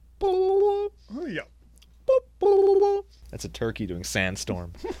Yeah. That's a turkey doing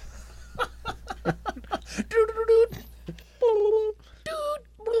Sandstorm.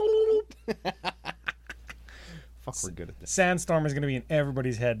 Fuck, we're good at this. Sandstorm is going to be in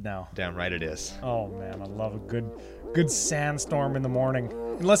everybody's head now. Damn right it is. Oh, man, I love a good sandstorm in the morning.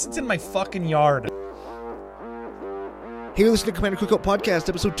 Unless it's in my fucking yard. Hey, you're listening to Commander Cookout Podcast,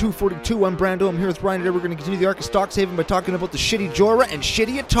 episode 242. I'm Brando. I'm here with Ryan today. We're going to continue the arc of Stoxhaven by talking about the shitty Jorah and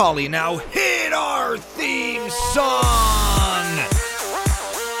shitty Atali. Now hit our theme song!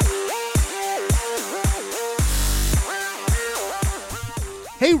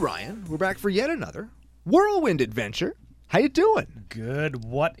 Hey, Ryan. We're back for yet another whirlwind adventure. How you doing? Good.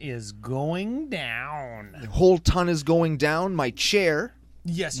 What is going down? The whole ton is going down. My chair.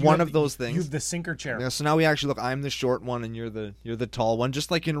 Yes, One of those things. You have the sinker chair. Yeah, so now we actually look. I'm the short one, and you're the tall one, just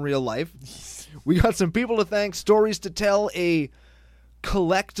like in real life. We got some people to thank, stories to tell, a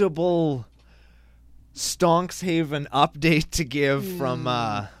collectible Stonkshaven update to give from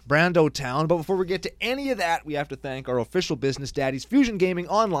Brando Town. But before we get to any of that, we have to thank our official business daddies,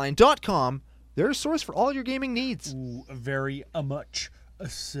 FusionGamingOnline.com. They're a source for all your gaming needs. Ooh, very much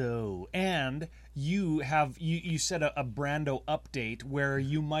so. And you have you said a Brando update where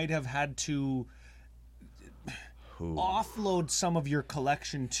you might have had to offload some of your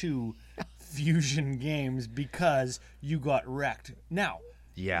collection to Fusion Games because you got wrecked. Now,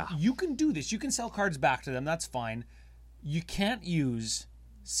 Yeah. you can do this. You can sell cards back to them. That's fine. You can't use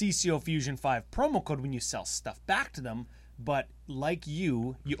CCO Fusion 5 promo code when you sell stuff back to them. But like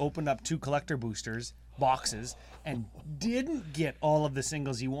you opened up 2 collector boosters boxes and didn't get all of the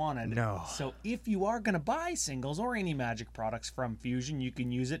singles you wanted. No. So if you are going to buy singles or any Magic products from Fusion, you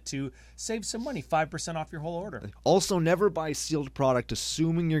can use it to save some money, 5% off your whole order. Also, never buy sealed product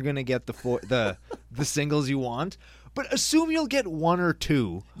assuming you're going to get the singles you want. But assume you'll get 1 or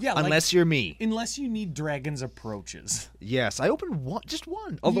 2, unless you're me. Unless you need Dragon's Approaches. Yes, I opened just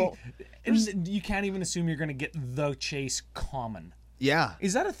one. Although, And you can't even assume you're going to get the Chase Common. yeah,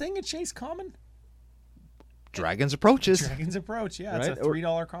 Is that a thing, a Chase Common? Dragon's Approaches. Dragon's Approach, yeah. It's Right? a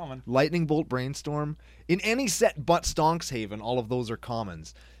 $3 common. Lightning Bolt, Brainstorm. In any set but Stonkshaven, all of those are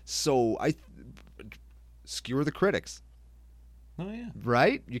commons. So skewer the critics, Oh, yeah.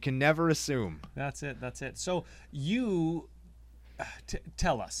 right? You can never assume. That's it. So you...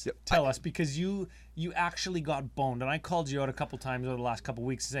 tell us, because you actually got boned, and I called you out a couple times over the last couple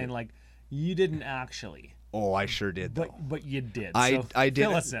weeks saying, like, you didn't actually. Oh, I sure did, though. But you did. I did.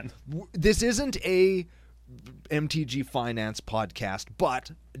 Fill us in. This isn't a MTG Finance podcast,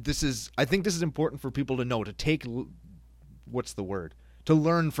 but I think this is important for people to know, to take, what's the word? To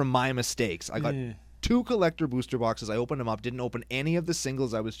learn from my mistakes. I got 2 collector booster boxes. I opened them up, didn't open any of the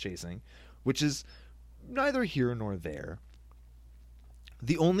singles I was chasing, which is neither here nor there.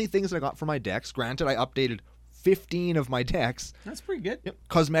 The only things that I got for my decks, granted, I updated 15 of my decks. That's pretty good. Yep.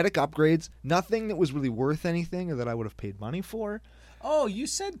 Cosmetic upgrades, nothing that was really worth anything or that I would have paid money for. Oh, you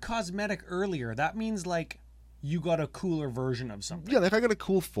said cosmetic earlier. That means, like, you got a cooler version of something. Yeah, like I got a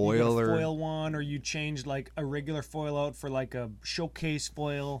cool foil you got a foil one, or you changed, like, a regular foil out for, like, a showcase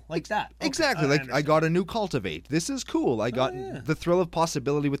foil, like that. Okay, Exactly. I got a new Cultivate. This is cool. I got the Thrill of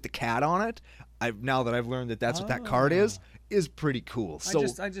Possibility with the cat on it. Now that I've learned that that's what that card is pretty cool. So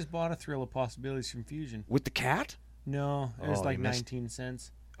I just bought a Thrill of Possibilities from Fusion. with the cat? No, it was Oh, like you missed- 19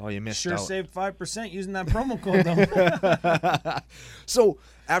 cents. Oh, you missed Sure out. saved 5% using that promo code, though. So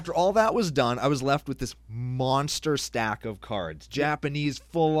after all that was done, I was left with this monster stack of cards. Japanese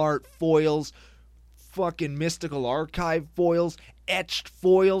full art foils, fucking Mystical Archive foils, etched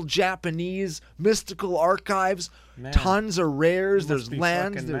foil, Japanese Mystical Archives, Man, tons of rares, there's be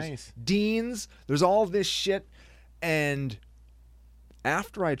lands, fucking there's nice. deans, there's all this shit. And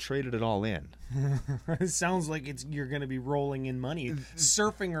after I traded it all in, It sounds like you're going to be rolling in money,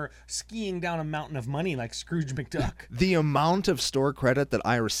 surfing or skiing down a mountain of money like Scrooge McDuck. the amount of store credit that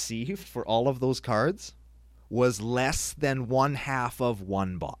I received for all of those cards was less than 1/2 of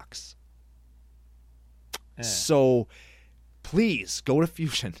one box. So please go to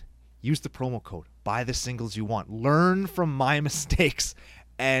Fusion, use the promo code, buy the singles you want, learn from my mistakes,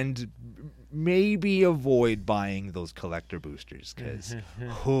 and maybe avoid buying those collector boosters, because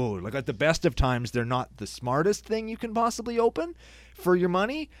like at the best of times, they're not the smartest thing you can possibly open for your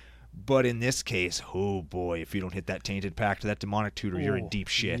money. But in this case, oh boy, if you don't hit that tainted pack to that demonic tutor, you're in deep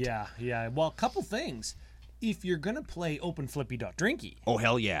shit. Yeah. Well, a couple things. If you're going to play OpenFlippy.Drinky, Oh,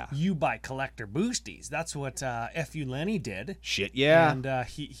 hell yeah. you buy collector boosties. That's what F.U. Lenny did. Shit, yeah. And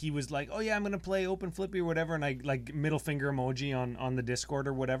he was like, oh, yeah, I'm going to play Open Flippy or whatever. And I like middle finger emoji on the Discord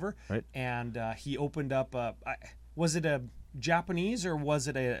or whatever. Right. And he opened up, was it a Japanese or was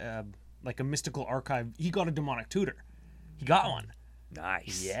it a like a mystical archive. He got a demonic tutor. He got one.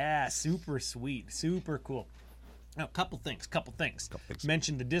 Nice. Yeah, super sweet, super cool. Now, couple things.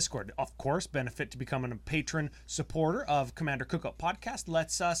 Mentioned the Discord. Of course, benefit to becoming a patron supporter of Commander Cookout Podcast.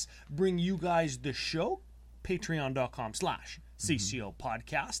 Lets us bring you guys the show. Patreon.com/CCO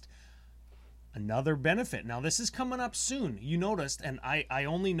Podcast. Another benefit. Now, this is coming up soon. You noticed, and I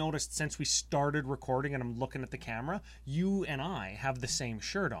only noticed since we started recording and I'm looking at the camera, you and I have the same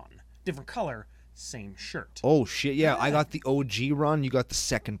shirt on. Different color, same shirt. Oh, shit. Yeah, I got the OG run. You got the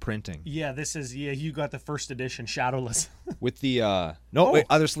second printing. Yeah, you got the first edition, Shadowless. With the, wait,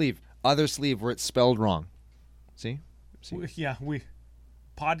 other sleeve. Other sleeve where it's spelled wrong. See? Yeah,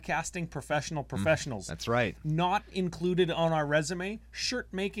 podcasting professionals. That's right. Not included on our resume,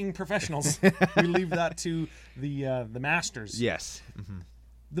 shirt-making professionals. We leave that to the masters. Yes.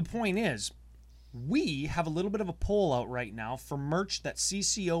 The point is, we have a little bit of a poll out right now for merch that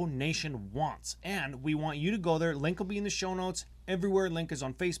CCO Nation wants. And we want you to go there. Link will be in the show notes. Everywhere. Link is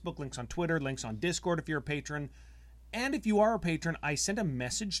on Facebook, links on Twitter, links on Discord if you're a patron. And if you are a patron, I sent a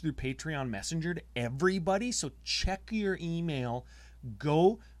message through Patreon Messenger to everybody. So check your email.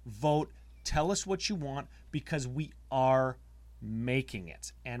 Go vote. Tell us what you want because we are making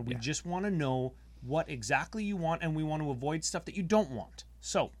it. And we just want to know what exactly you want, and we want to avoid stuff that you don't want.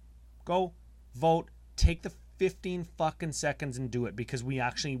 So go vote, take the 15 fucking seconds and do it because we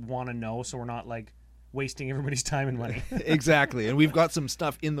actually want to know so we're not like wasting everybody's time and money. Exactly. And we've got some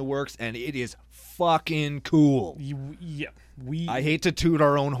stuff in the works and it is fucking cool. I hate to toot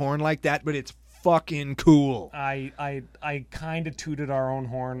our own horn like that, but it's fucking cool. I kind of tooted our own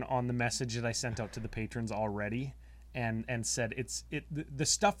horn on the message that I sent out to the patrons already and said the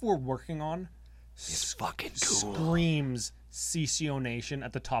stuff we're working on is fucking cool. Screams CCO Nation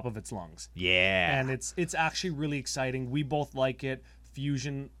at the top of its lungs. Yeah. And it's actually really exciting. We both like it.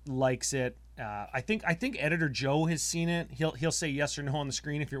 Fusion likes it. I think Editor Joe has seen it. He'll say yes or no on the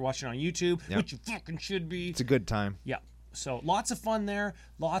screen if you're watching on YouTube, which you fucking should be. It's a good time. Yeah. So lots of fun there.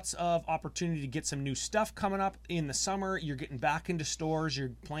 Lots of opportunity to get some new stuff coming up in the summer. You're getting back into stores.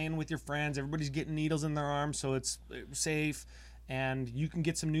 You're playing with your friends. Everybody's getting needles in their arms, so it's safe. And you can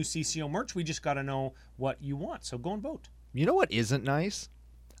get some new CCO merch. We just got to know what you want. So go and vote. You know what isn't nice?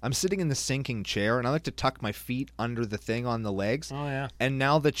 I'm sitting in the sinking chair, and I like to tuck my feet under the thing on the legs. Oh, yeah. And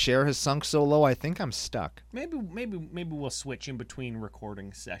now the chair has sunk so low, I think I'm stuck. Maybe we'll switch in between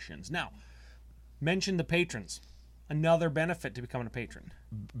recording sessions. Now, mention the patrons. Another benefit to becoming a patron.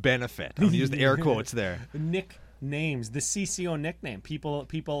 Benefit. I'm going to use the air quotes there. Nicknames. The CCO nickname.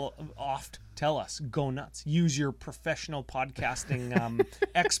 People oft tell us, go nuts. Use your professional podcasting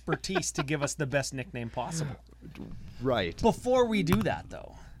expertise to give us the best nickname possible. Right. Before we do that,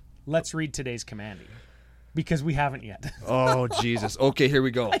 though, let's read today's commandy. Because we haven't yet. Oh, Jesus. Okay, here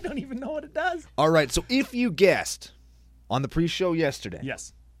we go. I don't even know what it does. All right, so if you guessed on the pre-show yesterday.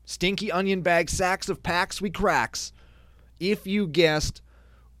 Yes. Stinky onion bag sacks of packs we cracks. If you guessed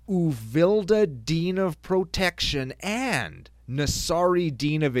Uvilda Dean of Protection and Nasari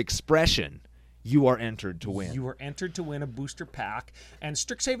Dean of Expression, you are entered to win. You are entered to win a booster pack. And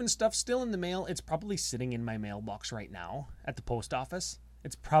Strixhaven stuff still in the mail. It's probably sitting in my mailbox right now at the post office.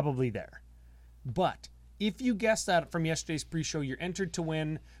 It's probably there. But if you guessed that from yesterday's pre-show, you're entered to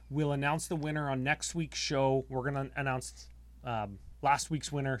win. We'll announce the winner on next week's show. We're going to announce last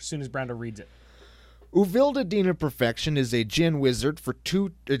week's winner as soon as Brando reads it. Uvilda Dean of Perfection is a Djinn wizard for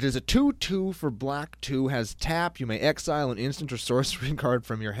 2. It is a 2/2 for black 2. Has tap. You may exile an instant or sorcery card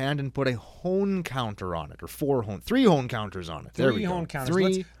from your hand and put a hone counter on it, or 3 hone counters on it. There we go. 3 hone counters.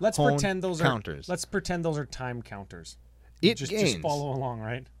 3 let's hone pretend those counters. Let's pretend those are time counters. Just follow along,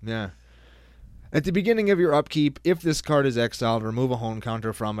 right? Yeah. At the beginning of your upkeep, if this card is exiled, remove a hone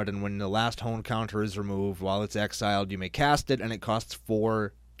counter from it, and when the last hone counter is removed while it's exiled, you may cast it, and it costs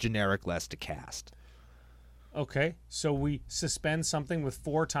 4 generic less to cast. Okay, so we suspend something with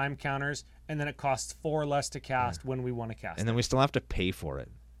 4 time counters, and then it costs 4 less to cast when we want to cast and then we still have to pay for it.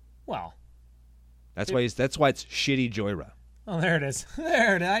 Well, that's why it's shitty Joyra. Oh, there it is.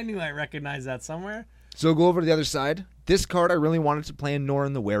 There it is. I knew I recognized that somewhere. So go over to the other side. This card I really wanted to play in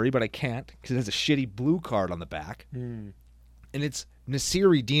Norin the Wary, but I can't because it has a shitty blue card on the back. And it's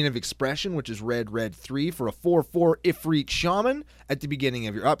Nasiri Dean of Expression, which is red 3 for a 4/4 Ifrit Shaman. At the beginning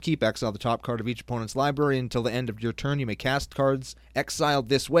of your upkeep, exile the top card of each opponent's library until the end of your turn. You may cast cards exiled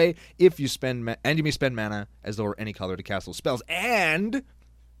this way if you spend you may spend mana as though any color to cast those spells. And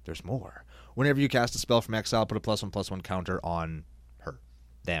there's more. Whenever you cast a spell from exile, put a +1/+1 counter on her,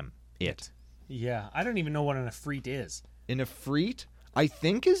 them, it. Yeah, I don't even know what an Ifrit is. An Ifrit, I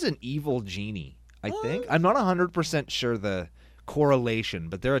think, is an evil genie. I think. I'm not 100% sure the correlation,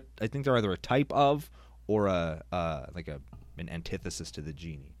 but I think they're either a type of or an antithesis to the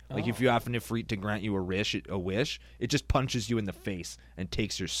genie. Like if you ask Nefrit to grant you a wish, it just punches you in the face and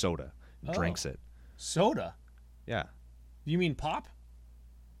takes your soda, and drinks it. Soda? Yeah. You mean pop?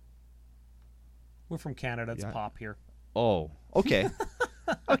 We're from Canada. It's Yeah. pop here. Oh, okay.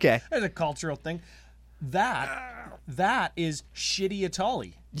 Okay. It's a cultural thing. That is Shitty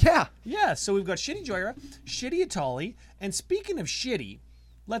Atali. Yeah. Yeah, so we've got Shitty Joyra, Shitty Atali, and speaking of shitty,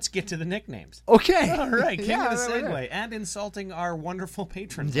 let's get to the nicknames. Okay. All right, king Yeah, of the right, segue, right. and insulting our wonderful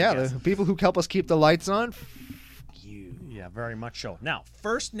patrons. I Yeah, guess. the people who help us keep the lights on. You. Yeah, very much so. Now,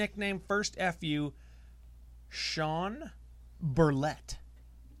 first nickname, first FU, Sean Burlette.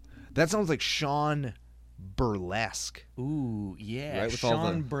 That sounds like Sean Burlesque. Ooh, yeah, Right, with all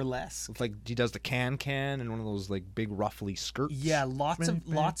Sean the- Burlesque. It's like he does the can and one of those like big ruffly skirts. Yeah, lots of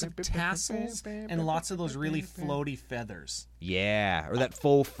tassels and lots of those really floaty feathers. Yeah, or that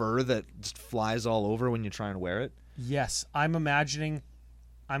faux fur that just flies all over when you try and wear it. Yes, I'm imagining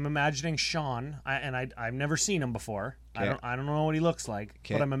Sean, I've never seen him before. Okay. I don't know what he looks like,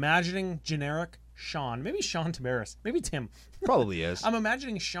 Okay. but I'm imagining generic Sean, maybe Sean Tavares, maybe Tim. Probably is. I'm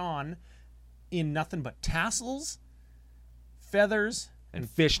imagining Sean in nothing but tassels, feathers, And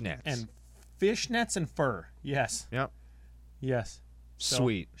fishnets. and fishnets and fur. Yes, Yep. yes. So,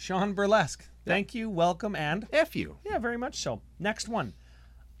 Sweet. Sean Burlesque. Thank you, welcome, and F you. yeah, very much so. Next one.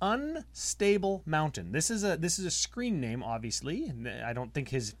 Unstable Mountain. This is a screen name, obviously. I don't think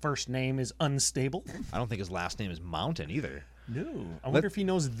his first name is Unstable. I don't think his last name is Mountain either. No. I wonder if he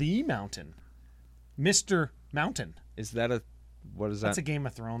knows the Mountain. Mr. Mountain. Is that what is that? That's a Game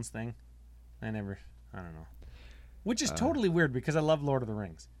of Thrones thing. I don't know. Which is totally weird because I love Lord of the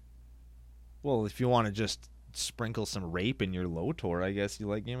Rings. Well, if you want to just sprinkle some rape in your Lotor, I guess you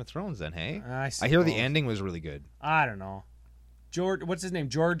like Game of Thrones then, hey? I hear the suppose. ending was really good. I don't know. What's his name?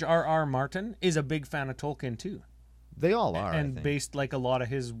 George R.R. Martin is a big fan of Tolkien too. They all are, I And think. based like a lot of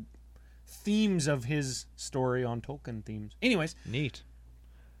his themes of his story on Tolkien themes. Anyways, Neat.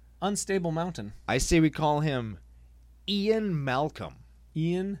 Unstable Mountain. I say we call him Ian Malcolm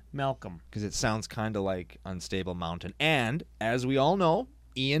Ian Malcolm. because it sounds kind of like Unstable Mountain. And as we all know,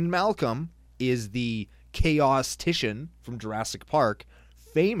 Ian Malcolm is the chaos-tician from Jurassic Park,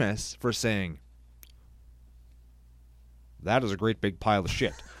 famous for saying, "That is a great big pile of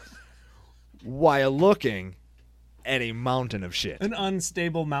shit," while looking at a mountain of shit. An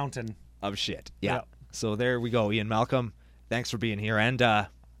unstable mountain. Of shit. Yeah. Yep. So there we go, Ian Malcolm. Thanks for being here. And,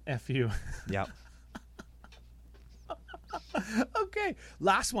 F you. yeah. Okay.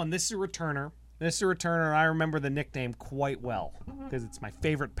 Last one. This is a returner. I remember the nickname quite well because it's my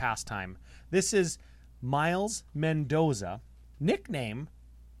favorite pastime. This is Miles Mendoza. Nickname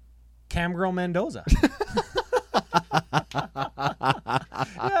Camgirl Mendoza.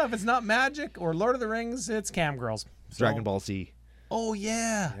 Yeah, if it's not Magic or Lord of the Rings, it's Camgirls. So- Dragon Ball Z. Oh,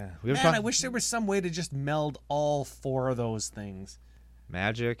 yeah. Yeah. We haven't Man, talked- I wish there was some way to just meld all four of those things.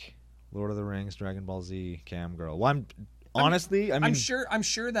 Magic, Lord of the Rings, Dragon Ball Z, Cam Girl. Well, honestly, I mean, I'm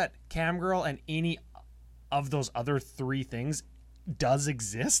sure that Camgirl and any of those other three things does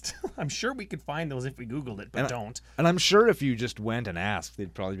exist. I'm sure we could find those if we Googled it, but don't. and I'm sure if you just went and asked,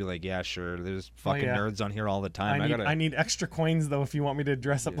 they'd probably be like, "Yeah, sure." There's fucking yeah. nerds on here all the time. I need extra coins though if you want me to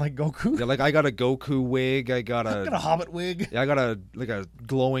dress up like Goku. Yeah, like I got a Goku wig. I got I got a Hobbit wig. Yeah, I got a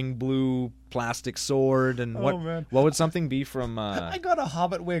glowing blue plastic sword. And Oh, man. what would something be from? I got a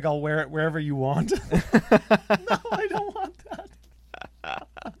Hobbit wig. I'll wear it wherever you want. No, I don't want that.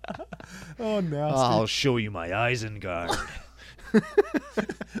 Oh, nasty. I'll show you my Isengard.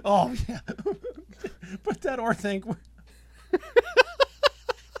 Oh, yeah. Put that or thank.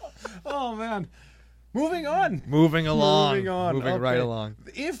 Oh, man. Moving on. Moving along. Moving on. Moving right Okay. along.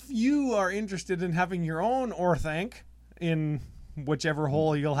 If you are interested in having your own or thank in whichever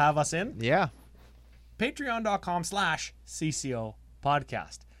hole you'll have us in, Yeah. patreon.com/CCO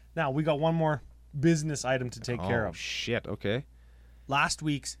podcast. Now, we got one more business item to take care Oh of. shit. Okay. Last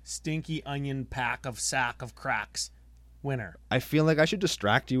week's stinky onion sack of cracks winner. I feel like I should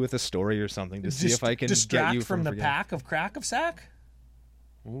distract you with a story or something to see if I can distract get you from the forgetting. pack of crack of sack.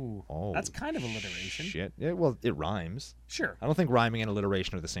 Ooh, Oh, that's kind of alliteration. Shit. Yeah, well, it rhymes. Sure. I don't think rhyming and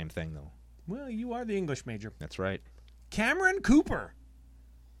alliteration are the same thing, though. Well, you are the English major. That's right. Cameron Cooper.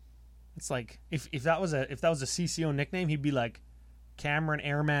 It's like if that was a CCO nickname, he'd be like Cameron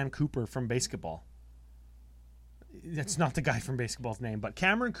Airman Cooper from basketball. That's not the guy from basketball's name, but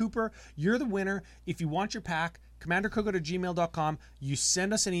Cameron Cooper, you're the winner. If you want your pack, commandercookout@gmail.com. You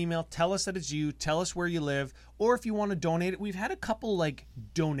send us an email, tell us that it's you, tell us where you live, or if you want to donate it. We've had a couple like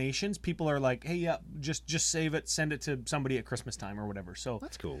donations. People are like, hey, yeah, just save it, send it to somebody at Christmas time or whatever. So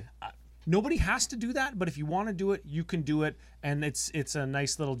That's cool. nobody has to do that, but if you want to do it, you can do it, and it's a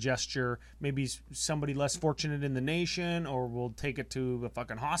nice little gesture. Maybe somebody less fortunate in the nation, or we'll take it to a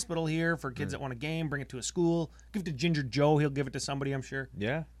fucking hospital here for kids that want a game, bring it to a school, give it to Ginger Joe, he'll give it to somebody, I'm sure.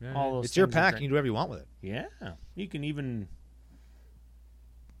 Yeah. All those It's your things are pack. great. You can do whatever you want with it. Yeah, you can even...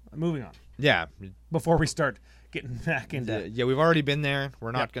 Moving on. Yeah. Before we start getting back into... Yeah, we've already been there.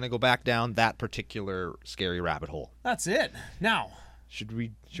 We're not going to go back down that particular scary rabbit hole. That's it. Now... Should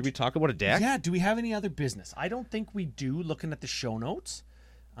we talk about a deck? Yeah, do we have any other business? I don't think we do, looking at the show notes.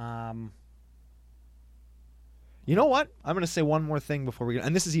 You know what? I'm going to say one more thing before we get...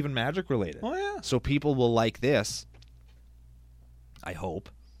 And this is even Magic related. Oh, yeah. So people will like this. I hope.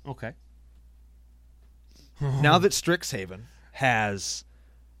 Okay. Now that Strixhaven has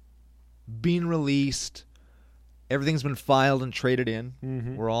been released, everything's been filed and traded in,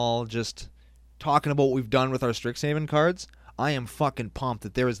 we're all just talking about what we've done with our Strixhaven cards. I am fucking pumped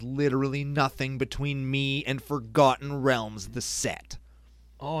that there is literally nothing between me and Forgotten Realms, the set.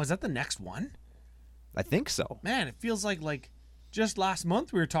 Oh, is that the next one? I think so. Man, it feels like just last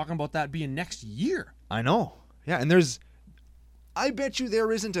month we were talking about that being next year. I know. Yeah, and I bet you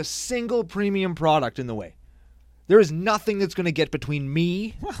there isn't a single premium product in the way. There is nothing that's going to get between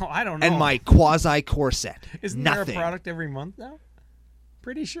me Well, I don't know. and my quasi-core set. Isn't nothing. there a product every month now?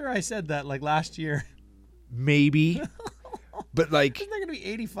 Pretty sure I said that last year. Maybe. But Isn't there going to be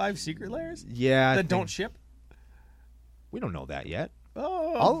 85 secret layers yeah. that don't ship? We don't know that yet.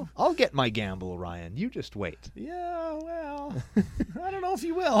 Oh, I'll get my gamble, Ryan. You just wait. yeah, well, I don't know if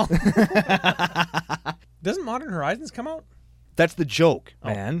you will. Doesn't Modern Horizons come out? That's the joke,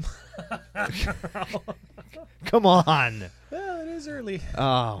 man. Come on. Well, it is early.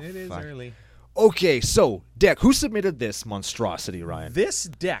 Oh, It is fuck. early. Okay, so, deck. Who submitted this monstrosity, Ryan? This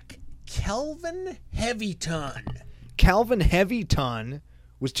deck, Kelvin Heavyton. Calvin Heavyton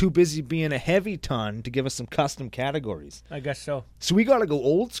was too busy being a heavy ton to give us some custom categories. I guess so. So we got to go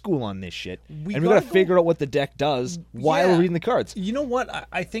old school on this shit. We and we got gotta to go- figure out what the deck does while Yeah. we're reading the cards. You know what?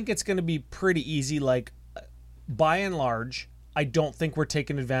 I think it's going to be pretty easy. By and large, I don't think we're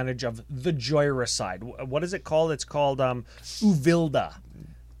taking advantage of the Joyra side. What is it called? It's called Uvilda,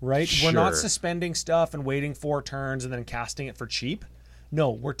 right? We're not Sure. suspending stuff and waiting 4 turns and then casting it for cheap.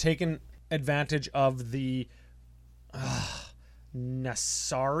 No, we're taking advantage of the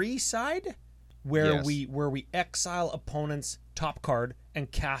Nasari side, where Yes. we exile opponent's top card and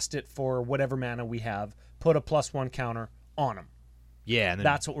cast it for whatever mana we have, put a +1 counter on them. Yeah, and then,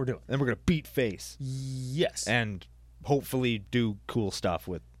 That's what we're doing. then we're going to beat face Yes. and hopefully do cool stuff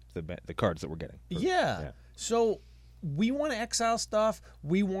with the cards that we're getting. Yeah. So we want to exile stuff.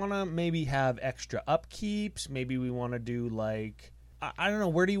 We want to maybe have extra upkeeps. Maybe we want to do I don't know.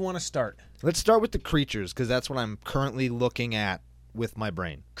 Where do you want to start? Let's start with the creatures because that's what I'm currently looking at with my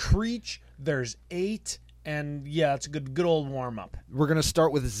brain. Creech, there's 8, and yeah, it's a good old warm up. We're going to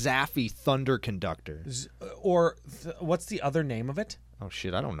start with Zaffy Thunder Conductor. What's the other name of it? Oh,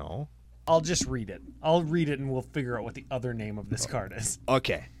 shit, I don't know. I'll just read it. I'll read it and we'll figure out what the other name of this card is.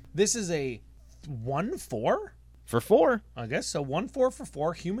 Okay. This is a 1/4? For 4. I guess so. 1/4 for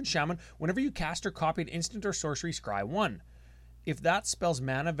 4, Human Shaman. Whenever you cast or copy an instant or sorcery, scry 1. If that spell's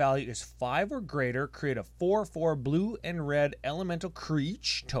mana value is 5 or greater, create a 4/4 blue and red elemental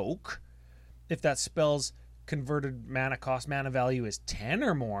creature toke. If that spell's converted mana value is 10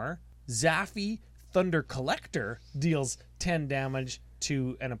 or more, Zaffy Thunder Collector deals 10 damage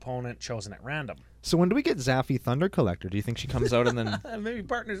to an opponent chosen at random. So when do we get Zaffy Thunder Collector? Do you think she comes out and then Maybe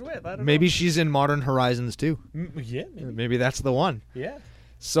partners with. I don't maybe she's in Modern Horizons too? know. Yeah, maybe. Maybe that's the one. Yeah.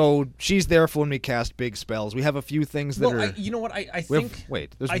 So she's there for when we cast big spells. We have a few things that are. you know what? I we think. have,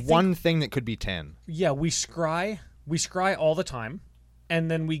 wait, there's I think- one thing that could be 10. Yeah, we scry all the time,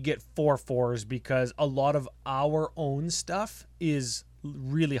 and then we get 4/4s because a lot of our own stuff is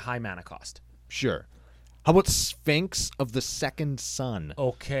really high mana cost. Sure. How about Sphinx of the Second Sun?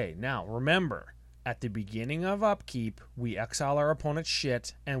 Okay, now remember, at the beginning of upkeep, we exile our opponent's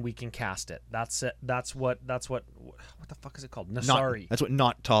shit and we can cast it. That's it. That's what the fuck is it called? Nasari. That's what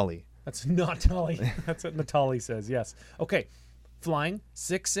not Tolly. That's not Natali. That's what Natali says. Yes. Okay. Flying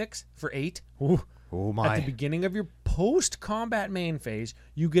 6/6 for 8. Ooh. Oh At my. the beginning of your post-combat main phase,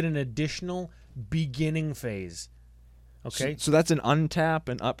 you get an additional beginning phase. Okay? So that's an untap,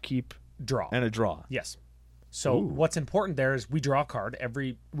 an upkeep, Draw. and a draw. Yes. So what's important there is we draw a card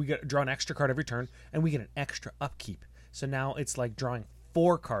draw an extra card every turn, and we get an extra upkeep. So now it's like drawing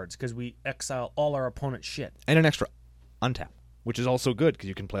 4 cards because we exile all our opponent's shit. And an extra untap, which is also good because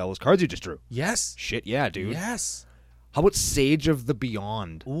you can play all those cards you just drew. Yes. Shit, yeah, dude. Yes. How about Sage of the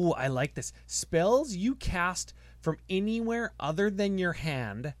Beyond? Ooh, I like this. Spells you cast from anywhere other than your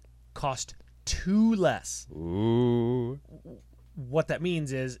hand cost 2 less. Ooh. What that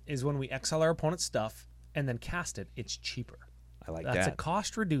means is when we exile our opponent's stuff and then cast it, it's cheaper. I like That's that. a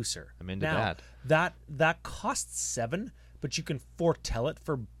cost reducer. I'm into now, that. That costs 7, but you can foretell it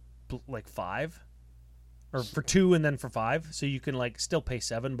for like 5. Or for 2 and then for 5. So you can like still pay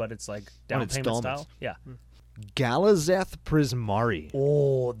 7, but it's like down payment installments. style. Yeah. Galazeth Prismari.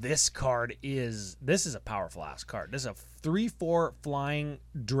 Oh, this is a powerful ass card. This is a 3/4 flying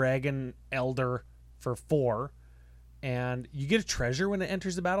dragon elder for 4. And you get a treasure when it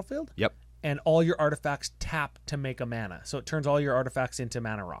enters the battlefield. Yep. And all your artifacts tap to make a mana. So it turns all your artifacts into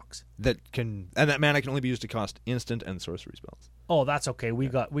mana rocks. That mana can only be used to cost instant and sorcery spells. Oh, that's okay. We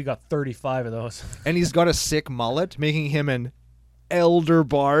got 35 of those. And he's got a sick mullet, making him an Elder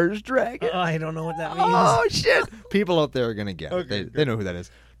Barge Dragon. I don't know what that means. Oh shit! People out there are gonna get it. They know who that is.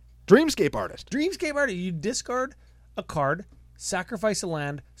 Dreamscape Artist. Dreamscape Artist. You discard a card, sacrifice a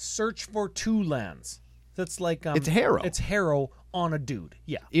land, search for 2 lands. That's like It's Harrow. It's Harrow on a dude.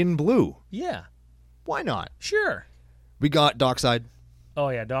 Yeah. In blue. Yeah. Why not? Sure. We got Dockside. Oh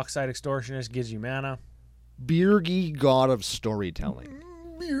yeah, Dockside Extortionist gives you mana. Birgi, God of Storytelling.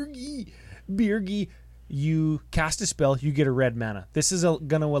 Birgi, you cast a spell, you get a red mana. This is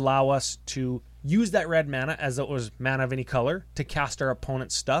going to allow us to use that red mana, as it was mana of any color, to cast our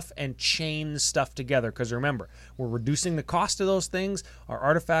opponent's stuff and chain stuff together. Because remember, we're reducing the cost of those things. Our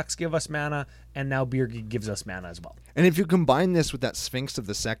artifacts give us mana, and now Birgi gives us mana as well. And if you combine this with that Sphinx of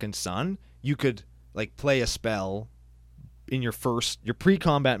the Second Sun, you could like play a spell in your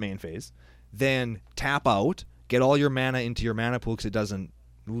pre-combat main phase, then tap out, get all your mana into your mana pool because it doesn't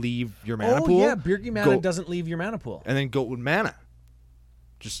leave your mana pool. Oh yeah, Birgi mana doesn't leave your mana pool. And then go with mana.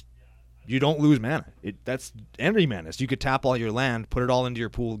 Just you don't lose mana. That's energy mana. So you could tap all your land, put it all into your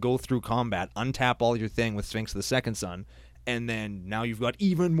pool, go through combat, untap all your thing with Sphinx of the Second Sun, and then now you've got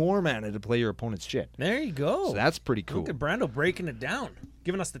even more mana to play your opponent's shit. There you go. So that's pretty cool. Look at Brando breaking it down,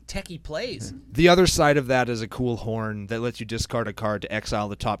 giving us the techie plays. The other side of that is a cool horn that lets you discard a card to exile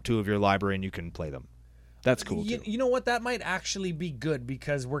the top 2 of your library and you can play them. That's cool too. You know what? That might actually be good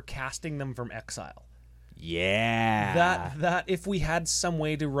because we're casting them from exile. Yeah. That if we had some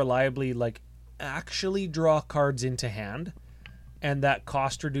way to reliably like actually draw cards into hand, and that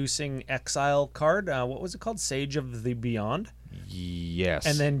cost reducing exile card, what was it called? Sage of the Beyond. Yes.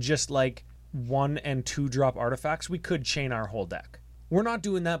 And then just like 1 and 2 drop artifacts, we could chain our whole deck. We're not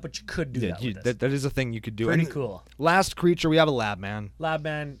doing that, but you could do that with this. That is a thing you could do. Pretty And cool. Last creature, we have a Lab Man. Lab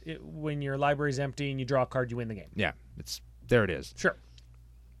Man, when your library's empty and you draw a card, you win the game. Yeah, there it is. Sure.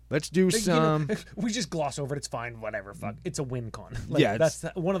 Let's do some. We just gloss over it. It's fine. Whatever. Fuck. It's a win con. Yeah, that's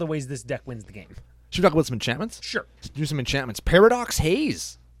one of the ways this deck wins the game. Should we talk about some enchantments? Sure. Let's do some enchantments. Paradox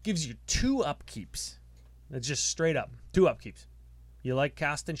Haze. Gives you 2 upkeeps. That's just straight up 2 upkeeps. You like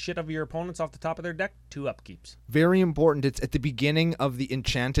casting shit of your opponents off the top of their deck? 2 upkeeps. Very important. It's at the beginning of the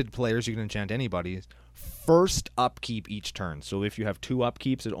enchanted players. You can enchant anybody. First upkeep each turn. So if you have 2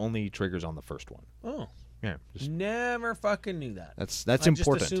 upkeeps, it only triggers on the first one. Oh. Yeah. Never fucking knew that. That's I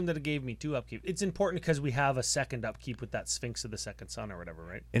important. just assumed that it gave me 2 upkeep. It's important because we have a second upkeep with that Sphinx of the Second Sun or whatever,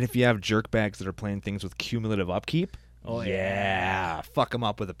 right? And if you have jerkbags that are playing things with cumulative upkeep, oh yeah, fuck them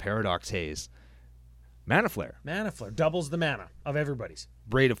up with a Paradox Haze. Mana Flare. Mana Flare doubles the mana of everybody's.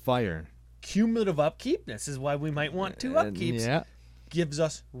 Braid of Fire. Cumulative upkeep. This is why we might want 2 upkeeps. Yeah. Gives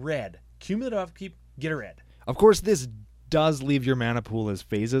us red. Cumulative upkeep. Get a red. Of course, this does leave your mana pool as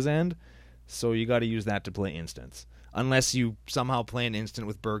phases end, so you got to use that to play instants. Unless you somehow play an instant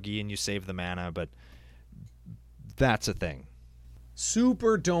with Birgi and you save the mana, but that's a thing.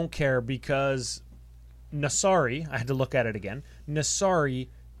 Super don't care because Nasari, I had to look at it again, Nasari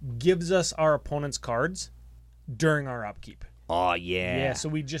gives us our opponent's cards during our upkeep. Oh, yeah. Yeah, so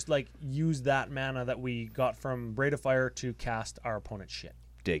we just like use that mana that we got from Braid of Fire to cast our opponent's shit.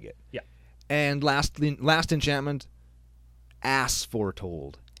 Dig it. Yeah. And last enchantment, Ass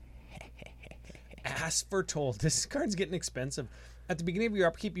Foretold. Ass Foretold. This card's getting expensive. At the beginning of your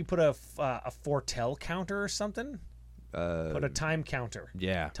upkeep, you put a foretell counter or something. Put a time counter.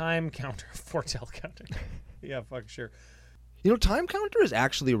 Yeah. Time counter. Foretell counter. Yeah, fuck sure. You know, time counter is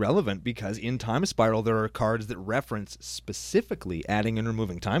actually relevant because in Time Spiral there are cards that reference specifically adding and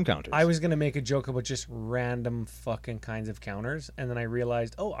removing time counters. I was going to make a joke about just random fucking kinds of counters, and then I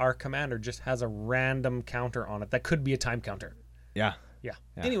realized, oh, our commander just has a random counter on it. That could be a time counter. Yeah. Yeah.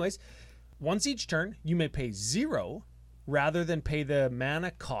 Anyways, once each turn, you may pay 0 rather than pay the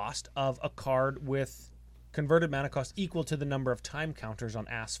mana cost of a card with converted mana cost equal to the number of time counters on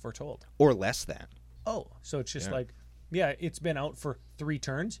Ask Foretold. Or less than. Oh, so it's just Yeah. like, yeah, it's been out for 3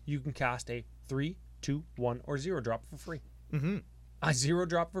 turns. You can cast a 3, 2, 1, or 0 drop for free. Mm-hmm. A 0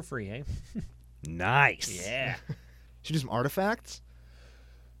 drop for free, eh? Nice. Yeah. Should we do some artifacts?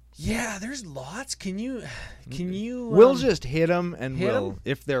 Yeah, there's lots. Can you We'll just hit them, and hit we'll 'em?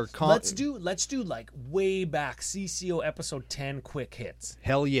 if they're let's do like way back CCO episode 10 quick hits.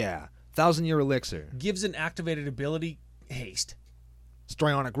 Hell yeah. 1,000-year elixir. Gives an activated ability haste.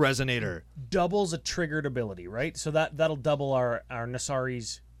 Strionic resonator. Doubles a triggered ability, right? So that'll double our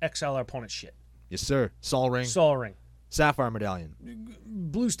Nasari's exile our opponent's shit. Yes, sir. Sol ring. Sol ring. Sapphire medallion.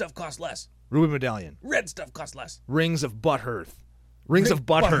 Blue stuff costs less. Ruby medallion. Red stuff costs less. Rings of Butthurt. Rings of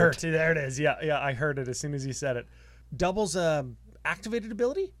Butthurt. There it is. Yeah, I heard it as soon as you said it. Doubles activated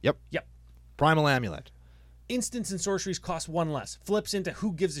ability? Yep. Yep. Primal amulet. Instants and sorceries cost 1 less. Flips into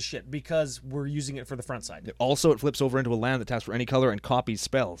who gives a shit because we're using it for the front side. Also, it flips over into a land that taps for any color and copies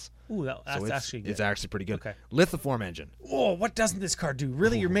spells. Ooh, that's So it's, actually good. it's actually pretty good. Okay. Lithoform engine. Oh, what doesn't this card do?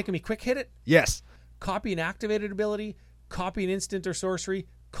 Really? You're making me quick hit it? Yes. Copy an activated ability, copy an instant or sorcery,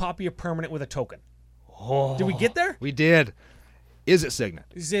 copy a permanent with a token. Oh, Did we get there? we did. Is it Signet?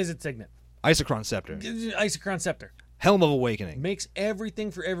 Is it Signet? Isochron Scepter. Isochron Scepter. Helm of Awakening. Makes everything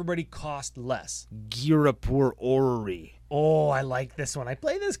for everybody cost less. Girapur Orrery. Oh, I like this one. I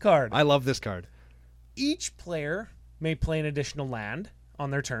play this card. I love this card. Each player may play an additional land on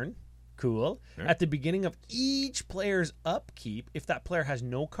their turn. Cool. Sure. At the beginning of each player's upkeep, if that player has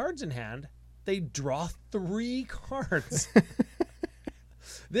no cards in hand, they draw 3 cards.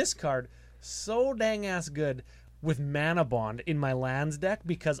 This card, so dang ass good with Mana Bond in my lands deck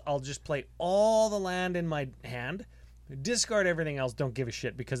because I'll just play all the land in my hand, discard everything else, don't give a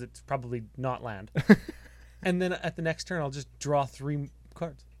shit because it's probably not land. And then at the next turn, I'll just draw 3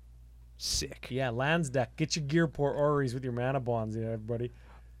 cards. Sick. Yeah, lands deck. Get your Gearport Orreries with your Mana Bonds, yeah, everybody.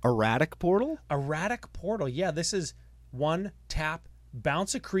 Erratic Portal? Erratic Portal. Yeah, this is 1 tap,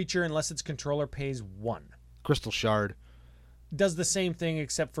 bounce a creature unless its controller pays 1. Crystal Shard. Does the same thing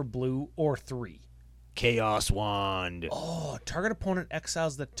except for blue or 3. Chaos Wand. Oh, target opponent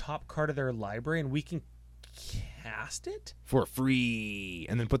exiles the top card of their library and we can cast it? For free.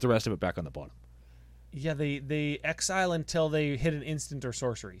 And then put the rest of it back on the bottom. Yeah, they exile until they hit an instant or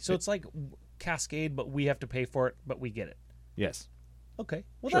sorcery. So it's like Cascade, but we have to pay for it, but we get it. Yes. Okay.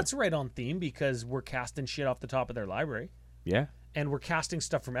 Well, Sure. that's right on theme because we're casting shit off the top of their library. Yeah. And we're casting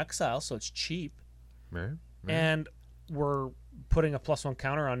stuff from exile, so it's cheap. Right. And we're putting a +1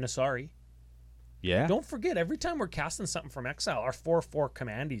 counter on Nasari. Yeah. Don't forget, every time we're casting something from exile, our 4/4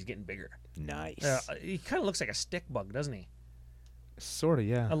 commandee's getting bigger. Nice. He kind of looks like a stick bug, doesn't he? Sort of,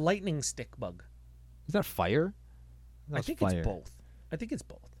 yeah. A lightning stick bug. Is that fire? I think it's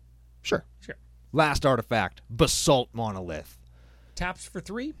both. Sure. Sure. Last artifact. Basalt Monolith. Taps for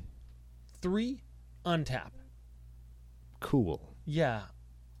 3. 3, untap. Cool. Yeah.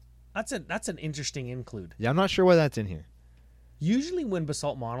 That's an interesting include. Yeah, I'm not sure why that's in here. Usually when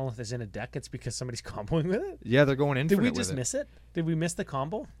Basalt Monolith is in a deck, it's because somebody's comboing with it. Yeah, they're going Did infinite we with just it. miss it? Did we miss the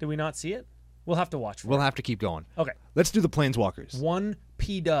combo? Did we not see it? We'll have to watch for We'll it. have to keep going. Okay. Let's do the Planeswalkers. 1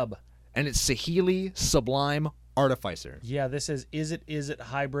 P-dub. And it's Saheeli Sublime Artificer. Yeah, this is it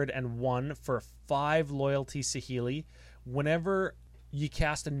hybrid and 1 for 5 loyalty Saheeli. Whenever you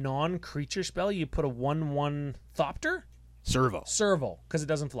cast a non-creature spell, you put a 1/1 Thopter. Serval, because it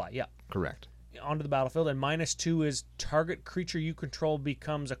doesn't fly. Yeah. Correct. Onto the battlefield. And -2 is target creature you control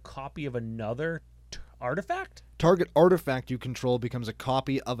becomes a copy of another artifact. Target artifact you control becomes a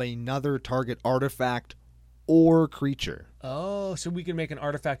copy of another target artifact or creature. Oh, so we can make an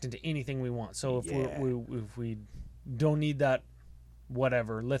artifact into anything we want. So if if we don't need that,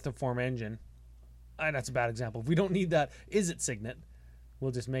 whatever lithoform engine, that's a bad example. If we don't need that, is it Signet?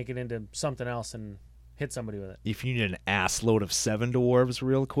 We'll just make it into something else and hit somebody with it. If you need an ass load of 7 dwarves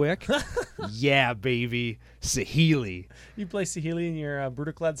real quick, yeah, baby, Saheeli. You play Saheeli in your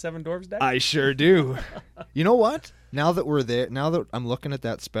Brutaclad 7 Dwarves deck? I sure do. You know what? Now that we're there, now that I'm looking at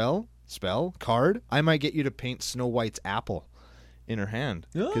that spell card, I might get you to paint Snow White's apple in her hand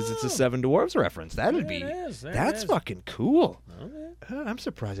because it's a 7 dwarves reference. That'd be that's fucking cool. Okay. I'm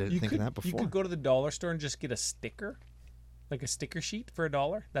surprised I didn't think of that before. You could go to the dollar store and just get a sticker, like a sticker sheet for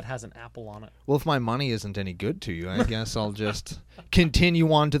 $1 that has an apple on it. Well, if my money isn't any good to you, I guess I'll just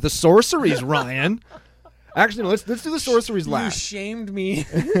continue on to the sorceries, Ryan. Actually, no, let's do the sorceries last. You shamed me.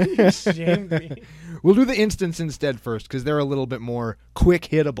 You shamed me. We'll do the instants instead first because they're a little bit more quick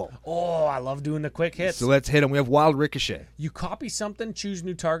hittable. Oh, I love doing the quick hits. So let's hit them. We have Wild Ricochet. You copy something, choose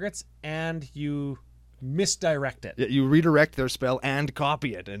new targets, and you misdirect it. Yeah, you redirect their spell and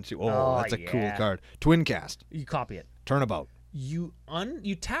copy it into. Oh, that's a cool yeah. card. Twin cast. You copy it. Turnabout. You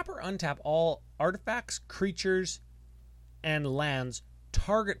tap or untap all artifacts, creatures, and lands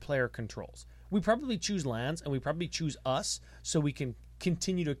target player controls. We probably choose lands, and we probably choose us, so we can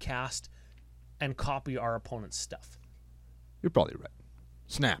continue to cast and copy our opponent's stuff. You're probably right.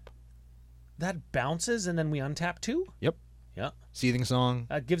 Snap. That bounces, and then we untap 2? Yep. Yeah. Seething Song.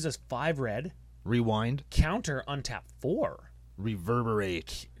 That gives us 5 red. Rewind. Counter, untap 4.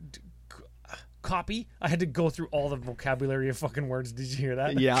 Reverberate. Copy. I had to go through all the vocabulary of fucking words. Did you hear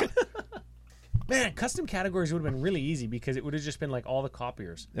that? Yeah. Man, custom categories would have been really easy because it would have just been like all the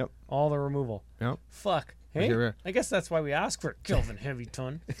copiers. Yep. All the removal. Yep. Fuck. Hey, Here. I guess that's why we ask for Kelvin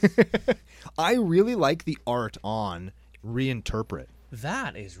Heavyton. I really like the art on Reinterpret.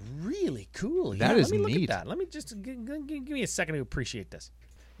 That is really cool. That Yeah, is let me look neat. at that. Let me just give me a second to appreciate this.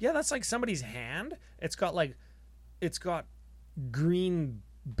 Yeah, that's like somebody's hand. It's got green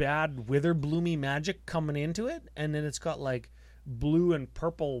bad wither bloomy magic coming into it, and then it's got like blue and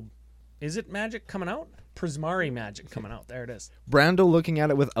purple. Is it magic coming out? Prismari magic coming out. There it is. Brando looking at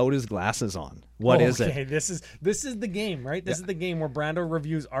it without his glasses on. What is it? Okay, this is the game, right? This is the game where Brando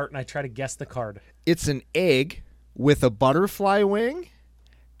reviews art and I try to guess the card. It's an egg with a butterfly wing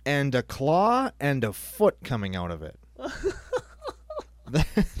and a claw and a foot coming out of it.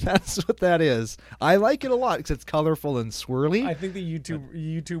 That's what that is. I like it a lot because it's colorful and swirly. I think the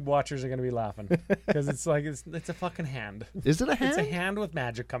YouTube watchers are going to be laughing because it's like it's a fucking hand. Is it a hand? It's a hand with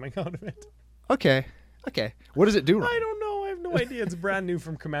magic coming out of it. Okay. What does it do? I don't know. I have no idea. It's brand new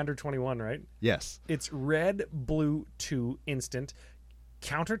from Commander 21, right? Yes. It's red, blue, 2 instant.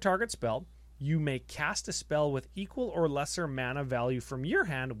 Counter target spell. You may cast a spell with equal or lesser mana value from your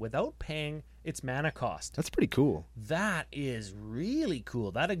hand without paying its mana cost. That's pretty cool. That is really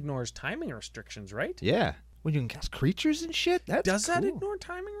cool. That ignores timing restrictions, right? Yeah. When you can cast creatures and shit? That's Does that cool. ignore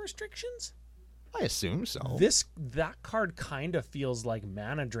timing restrictions? I assume so. That card kind of feels like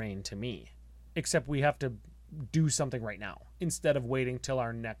mana drain to me, except we have to do something right now instead of waiting till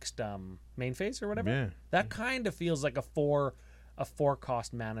our next main phase or whatever. Yeah. That kind of feels like a 4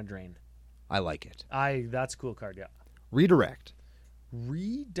 cost mana drain. I like it. That's a cool card, yeah. Redirect.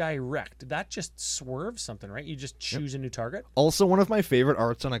 Redirect. That just swerves something, right? You just choose a new target. Also one of my favorite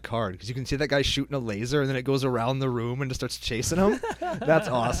arts on a card because you can see that guy shooting a laser and then it goes around the room and just starts chasing him. That's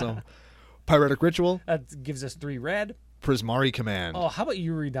awesome. Pyretic Ritual. That gives us 3 red. Prismari Command. Oh, how about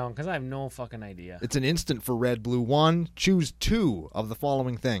you read down? Because I have no fucking idea. It's an instant for red, blue 1. Choose 2 of the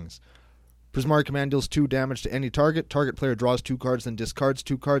following things. Prismari Command deals 2 damage to any target. Target player draws 2 cards, then discards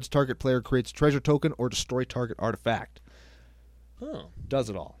 2 cards. Target player creates treasure token or destroy target artifact. Oh. Does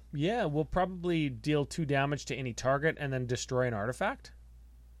it all. Yeah, we'll probably deal 2 damage to any target and then destroy an artifact.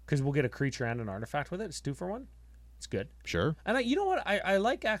 Because we'll get a creature and an artifact with it. It's 2 for 1. It's good. Sure. And you know what? I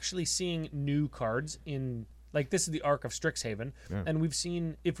like actually seeing new cards in... Like, this is the Arc of Strixhaven. Yeah. And we've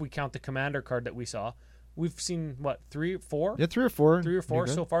seen, if we count the Commander card that we saw, we've seen, what, 3 or 4? Yeah, 3 or 4. 3 or 4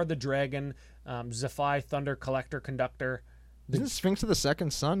 so far. The Dragon, Zephi, Thunder, Collector, Conductor. Isn't Sphinx of the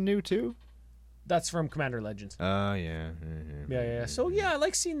Second Sun new too? That's from Commander Legends. Oh, yeah. Yeah. So, yeah, I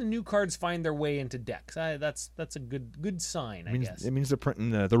like seeing the new cards find their way into decks. That's a good sign, I guess. It means they're printing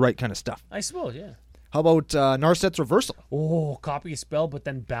the right kind of stuff. I suppose, yeah. How about Narset's Reversal? Oh, copy a spell, but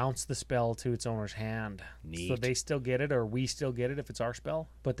then bounce the spell to its owner's hand. Neat. So they still get it, or we still get it if it's our spell,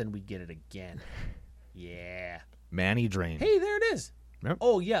 but then we get it again. Yeah. Manny Drain. Hey, there it is. Yep.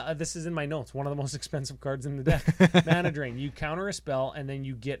 Oh, yeah, this is in my notes. One of the most expensive cards in the deck. Mana Drain. You counter a spell, and then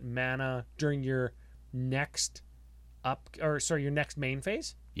you get mana during your next your next main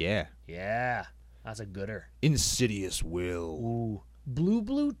phase. Yeah. Yeah. That's a gooder. Insidious Will. Ooh.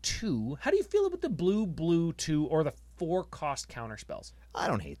 Blue 2. How do you feel about the blue 2 or the 4 cost counter spells? I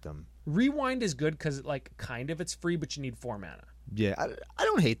don't hate them. Rewind is good because it's free, but you need 4 mana. Yeah, I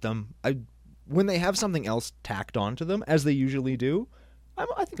don't hate them. When they have something else tacked onto them, as they usually do,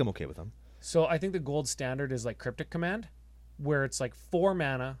 I think I'm okay with them. So I think the gold standard is like Cryptic Command, where it's like 4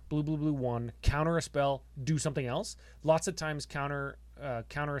 mana, blue 1, counter a spell, do something else. Lots of times counter a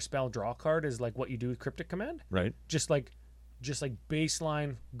spell, draw a card is like what you do with Cryptic Command. Right. Just like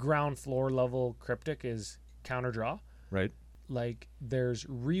baseline ground floor level Cryptic is counter draw. Right. Like there's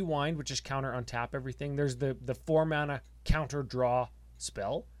Rewind, which is counter untap everything. There's the 4 mana counter draw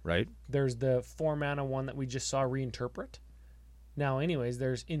spell. Right. There's the 4 mana one that we just saw, Reinterpret. Now, anyways,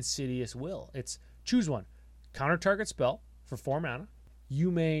 there's Insidious Will. It's choose one. Counter target spell for 4 mana.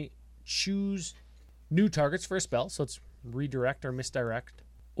 You may choose new targets for a spell, so it's redirect or misdirect,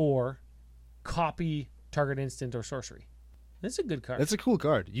 or copy target instant or sorcery. That's a good card. That's a cool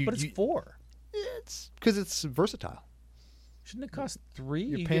card. But it's 4. It's because it's versatile. Shouldn't it cost 3?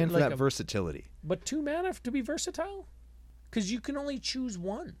 You're You paying get for like that versatility. But 2 mana to be versatile? Because you can only choose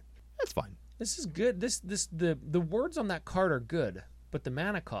one. That's fine. This is good. The words on that card are good, but the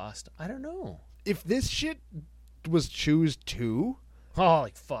mana cost, I don't know. If this shit was choose 2,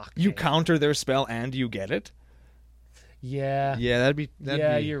 Holy fuck. you man. counter their spell and you get it. Yeah. Yeah, that'd be.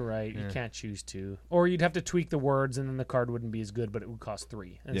 You're right. You can't choose 2. Or you'd have to tweak the words and then the card wouldn't be as good, but it would cost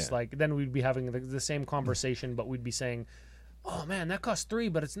 3. And it's Yeah. like, then we'd be having the same conversation, but we'd be saying, oh man, that costs 3,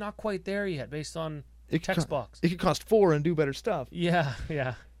 but it's not quite there yet based on text box. It could cost 4 and do better stuff. Yeah.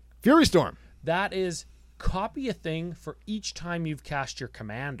 Fury Storm. That is copy a thing for each time you've cast your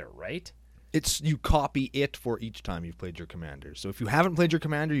commander, right? It's you copy it for each time you've played your commander. So if you haven't played your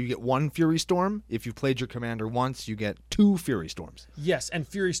commander, you get 1 Fury Storm. If you've played your commander once, you get 2 Fury Storms. Yes, and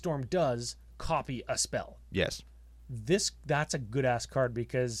Fury Storm does copy a spell. Yes. That's a good ass card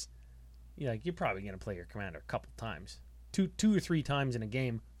because you're probably going to play your commander a couple times. 2 or 3 times in a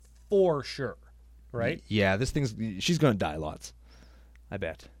game for sure, right? Yeah, this thing's she's going to die lots. I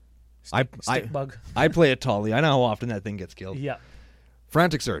bet. Stick bug. I play a Tali. I know how often that thing gets killed. Yeah.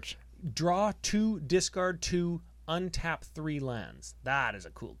 Frantic Search. Draw 2, discard 2, untap 3 lands. That is a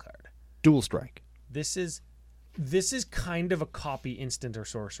cool card. Dual Strike. This is kind of a copy instant or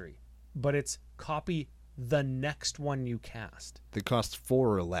sorcery, but it's copy the next one you cast. That costs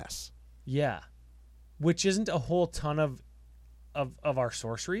 4 or less. Yeah. Which isn't a whole ton of our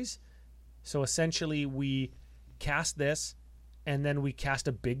sorceries. So essentially we cast this, and then we cast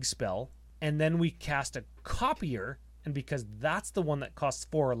a big spell, and then we cast a copier, and because that's the one that costs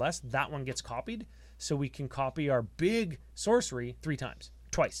 4 or less, that one gets copied. So we can copy our big sorcery 3 times.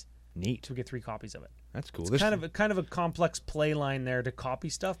 Twice. Neat. So we get 3 copies of it. That's cool. It's kind of a complex play line there to copy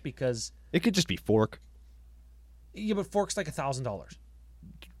stuff because It could just be Fork. yeah, but Fork's like $1,000.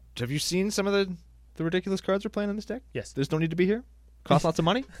 Have you seen some of the ridiculous cards we're playing in this deck? Yes. They just don't need to be here. Cost lots of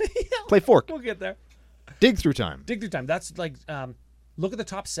money. Play Fork. We'll get there. Dig Through Time. Dig through time. That's like look at the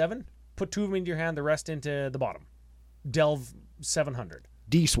top 7, put 2 of them into your hand, the rest into the bottom. Delve 700.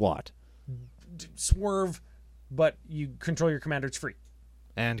 D-Swat. Swerve, but you control your commander, it's free.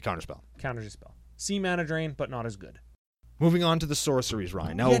 And Counterspell. Counters your spell. See mana drain, but not as good. Moving on to the sorceries,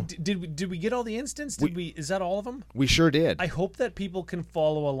 Ryan. Now, Yeah, did we get all the instants? Is that all of them? we sure did. I hope that people can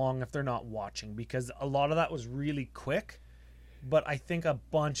follow along if they're not watching, because a lot of that was really quick. But I think a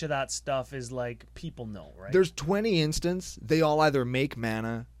bunch of that stuff is like people know, right? There's 20 instants. They all either make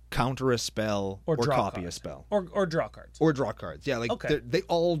mana, counter a spell, or draw copy cards. a spell. Or draw cards. Or draw cards. Yeah, like Okay. they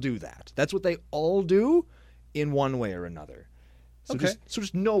all do that. That's what they all do in one way or another. So Okay.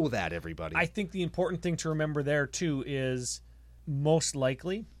 just know that, everybody. I think the important thing to remember there too is most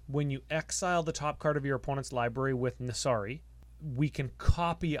likely when you exile the top card of your opponent's library with Nasari, we can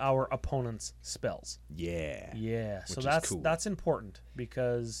copy our opponent's spells. Yeah. Yeah, so Which is that's cool. that's important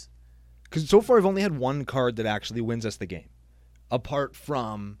because Because so far I've only had one card that actually wins us the game, apart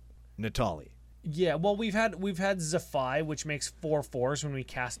from Natali. yeah, well we've had Zephi, which makes 4/4s when we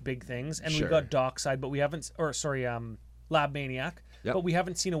cast big things, and Sure. we've got Dockside, but we haven't Lab Maniac, Yep. but we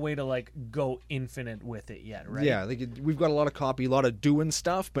haven't seen a way to like go infinite with it yet, right? Yeah, we've got a lot of copy, a lot of doing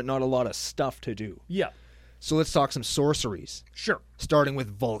stuff, but not a lot of stuff to do. Yeah, So let's talk some sorceries, sure. starting with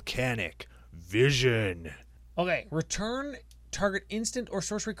Volcanic Vision. Okay, return target instant or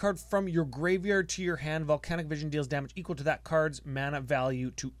sorcery card from your graveyard to your hand. Volcanic Vision deals damage equal to that card's mana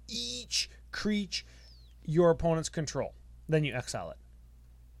value to each creature your opponents control. Then you exile it.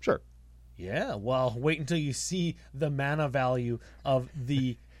 Sure. Yeah, well, wait until you see the mana value of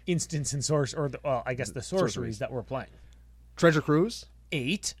the instants and the sorceries that we're playing. Treasure Cruise.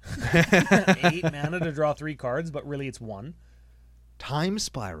 8. 8 mana to draw 3 cards, but really it's 1. Time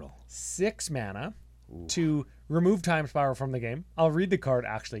Spiral. 6 mana to remove Time Spiral from the game. I'll read the card,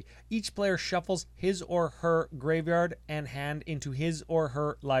 actually. Each player shuffles his or her graveyard and hand into his or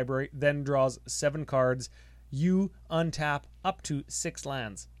her library, then draws 7 cards. You untap up to 6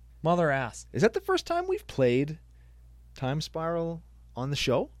 lands. Mother ass. Is that the first time we've played Time Spiral on the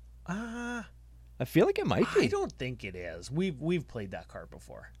show? I feel like it might be. I don't think it is. We've played that card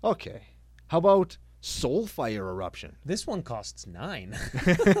before. Okay. How about Soulfire Eruption? This one costs 9.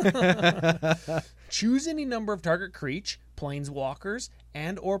 Choose any number of target creature, planeswalkers,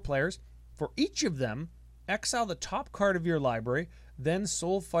 and or players. For each of them, exile the top card of your library, then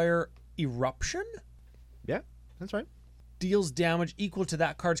Soulfire Eruption Yeah, that's right. deals damage equal to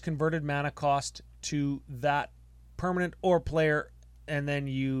that card's converted mana cost to that permanent or player, and then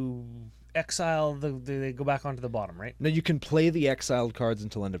you exile they go back onto the bottom, right? Now you can play the exiled cards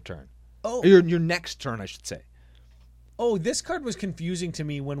until end of turn. Oh, Your next turn, I should say. Oh, this card was confusing to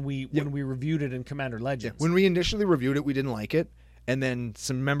me when we reviewed it in Commander Legends. When we initially reviewed it, we didn't like it, and then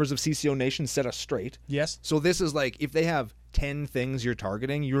some members of CCO Nation set us straight. Yes. So this is like, if they have 10 things you're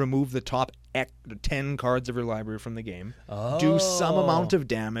targeting, you remove the top 10 cards of your library from the game, do some amount of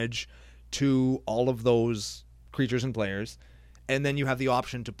damage to all of those creatures and players, and then you have the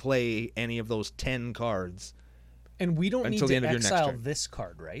option to play any of those 10 cards. And we don't need Until the to end of your next exile turn. this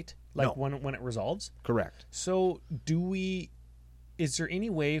card, right? Like No. when it resolves? Correct. So is there any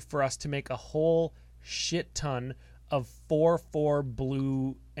way for us to make a whole shit ton of 4/4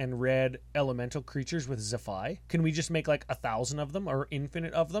 blue and red elemental creatures with Zephi? Can we just make like 1,000 of them or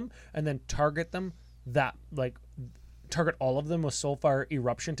infinite of them and then target them target all of them with Soulfire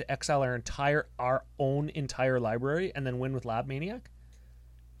Eruption to exile our own entire library and then win with Lab Maniac?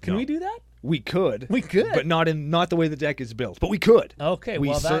 Can No. we do that? We could. We could. But not the way the deck is built. But we could. Okay, We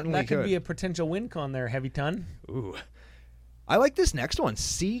well certainly that could could. be a potential win con there, Heavy Ton. Ooh. I like this next one,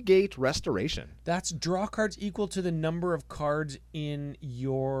 Seagate Restoration. That's draw cards equal to the number of cards in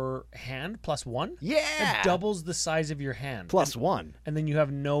your hand plus 1. Yeah. It doubles the size of your hand. Plus 1. And then you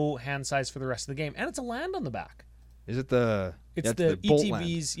have no hand size for the rest of the game. And it's a land on the back. Is it the... It's yeah, the Bolt land.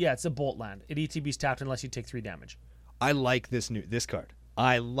 ETB's. Yeah, it's a Bolt land. It ETB's tapped unless you take 3 damage. I like this card.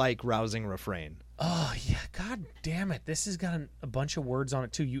 I like Rousing Refrain. Oh, yeah. God damn it. This has got a bunch of words on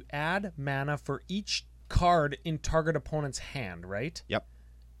it, too. You add mana for each card in target opponent's hand, right? Yep.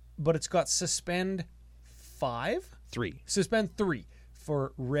 But it's got suspend 5? 3. Suspend 3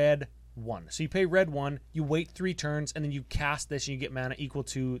 for red 1. So you pay red 1, you wait 3 turns, and then you cast this and you get mana equal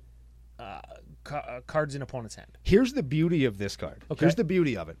to cards in opponent's hand. Here's the beauty of this card. Okay. Here's the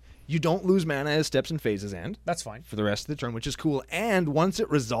beauty of it. You don't lose mana as steps and phases end That's fine. for the rest of the turn, which is cool. And once it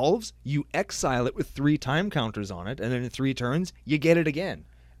resolves, you exile it with 3 time counters on it, and then in 3 turns, you get it again.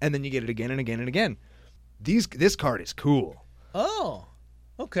 And then you get it again and again and again. This card is cool. Oh,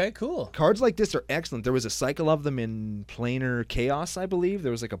 okay, cool. Cards like this are excellent. There was a cycle of them in Planar Chaos, I believe.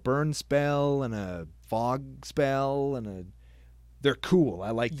 There was like a burn spell and a fog spell and they're cool.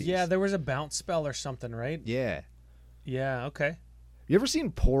 I like these. Yeah, there was a bounce spell or something, right? Yeah. Yeah, okay. You ever seen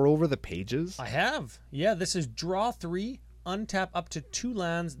Pour Over the Pages? I have. Yeah, this is draw 3, untap up to 2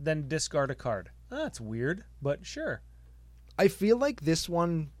 lands, then discard a card. That's weird, but sure. I feel like this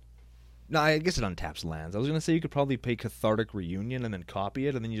one... No, I guess it untaps lands. I was going to say you could probably pay Cathartic Reunion and then copy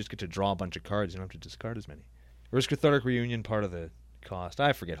it, and then you just get to draw a bunch of cards. You don't have to discard as many. Or is Cathartic Reunion part of the cost?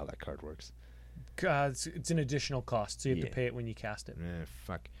 I forget how that card works. It's an additional cost, so you have to Yeah. pay it when you cast it.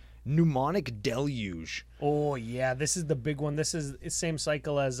 Fuck. Mnemonic Deluge. Oh, yeah, this is the big one. This is the same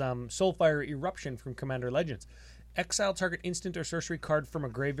cycle as Soulfire Eruption from Commander Legends. Exile target instant or sorcery card from a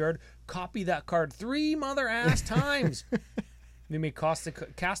graveyard. Copy that card 3 mother-ass times. They may cast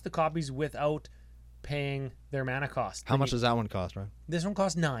the copies without paying their mana cost. How much does that one cost, right? This one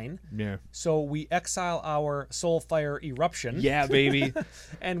costs 9. Yeah. So we exile our Soulfire Eruption. Yeah, baby.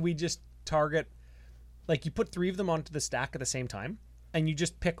 And we just target... Like, you put 3 of them onto the stack at the same time, and you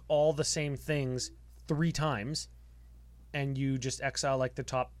just pick all the same things 3 times, and you just exile, like, the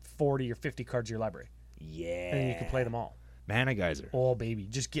top 40 or 50 cards of your library. Yeah. And then you can play them all. Mana Geyser. Oh, baby.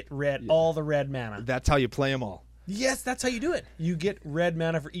 Just get red, all the red mana. That's how you play them all. Yes, that's how you do it. You get red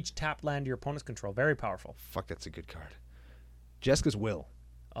mana for each tapped land your opponents control. Very powerful. Fuck, that's a good card. Jessica's Will.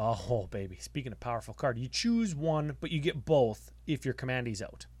 Oh, baby. Speaking of powerful card, you choose one, but you get both if your commandee's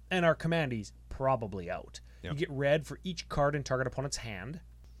out. And our commandee's probably out. Yep. You get red for each card in target opponent's hand,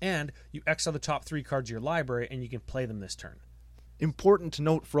 and you exile the top 3 cards of your library, and you can play them this turn. Important to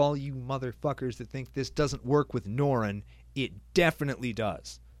note for all you motherfuckers that think this doesn't work with Norrin, it definitely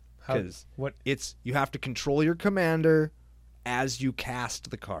does. Because What? you have to control your commander as you cast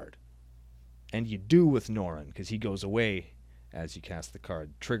the card. And you do with Norrin, because he goes away as you cast the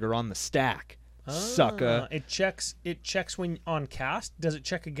card. Trigger on the stack. Sucker. It checks when on cast. Does it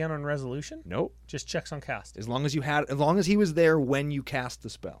check again on resolution? Nope. Just checks on cast. As long as he was there when you cast the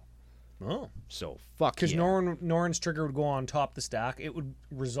spell. Oh. So fuck Because yeah. Norrin's trigger would go on top of the stack. It would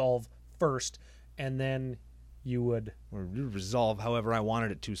resolve first, and then you would... Or resolve however I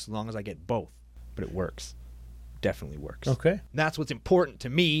wanted it to, so long as I get both. But it works. Definitely works. Okay. And that's what's important to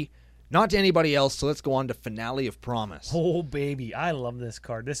me, not to anybody else. So let's go on to Finale of Promise. Oh, baby. I love this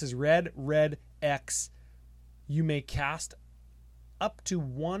card. This is red, X. You may cast up to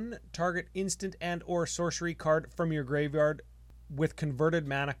 1 target instant and or sorcery card from your graveyard with converted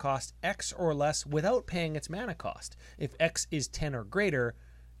mana cost X or less without paying its mana cost. If X is 10 or greater,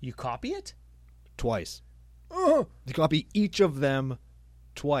 you copy it? Twice. Oh, You copy each of them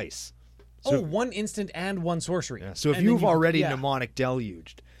twice. So, 1 instant and 1 sorcery. yeah, so if And then you've already yeah. mnemonic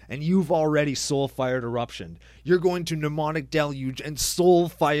deluged, and you've already Soulfired Eruption. You're going to Mnemonic Deluge and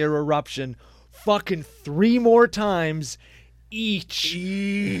Soulfire Eruption fucking 3 more times each.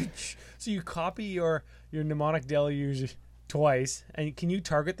 So you copy your Mnemonic Deluge twice, and can you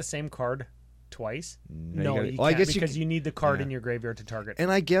target the same card twice? No, you can't, I guess because you need the card in your graveyard to target.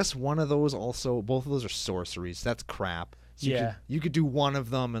 And I guess one of those also, both of those are sorceries. That's crap. So you could do one of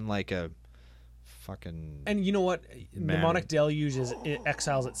them in like a fucking... And you know what? Mnemonic Deluge it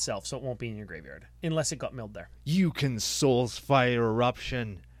exiles itself, so it won't be in your graveyard unless it got milled there. You can Soulfire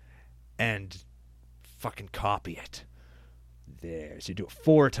Eruption and fucking copy it. There. So you do it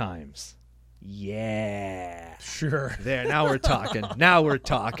 4 times. Yeah. Sure. There. Now we're talking.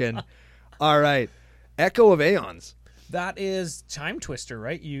 All right. Echo of Aeons. That is Time Twister,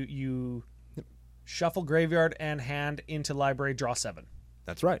 right? You shuffle graveyard and hand into library, draw 7.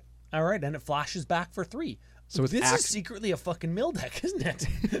 That's right. All right, and it flashes back for 3. So this is secretly a fucking mill deck, isn't it?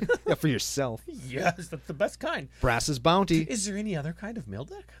 Yeah, for yourself. Yes, that's the best kind. Brass's Bounty. Is there any other kind of mill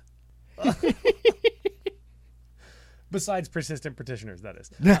deck? Besides Persistent Petitioners, that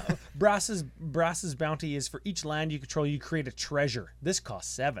is. Brass's Bounty is for each land you control, you create a treasure. This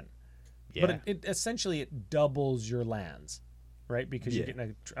costs 7. Yeah. But it essentially it doubles your lands, right? Because you're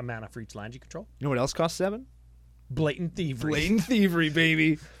getting a mana for each land you control. You know what else costs 7? Blatant Thievery. Blatant Thievery,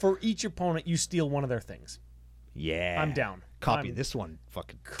 baby. For each opponent, you steal one of their things. Yeah. I'm down. Copy this one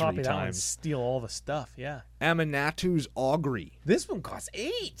fucking 3 Copy that times. one, steal all the stuff, yeah. Aminatu's Augury. This one costs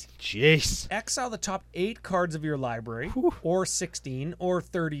 8. Jeez. Exile the top 8 cards of your library, or 16, or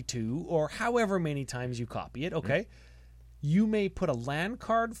 32, or however many times you copy it, okay? You may put a land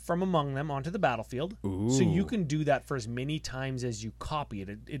card from among them onto the battlefield. Ooh. So you can do that for as many times as you copy it.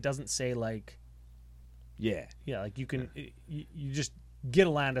 It doesn't say like... Yeah. Yeah, like you can... You just get a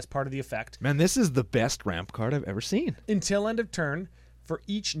land as part of the effect. Man, this is the best ramp card I've ever seen. Until end of turn, for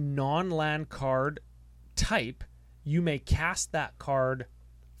each non-land card type, you may cast that card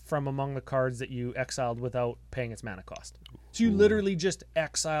from among the cards that you exiled without paying its mana cost. So you literally just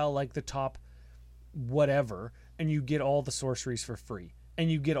exile like the top whatever, and you get all the sorceries for free.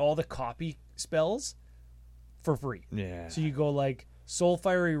 And you get all the copy spells for free. Yeah. So you go like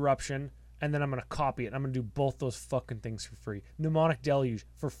Soulfire Eruption, and then I'm going to copy it. I'm going to do both those fucking things for free. Mnemonic Deluge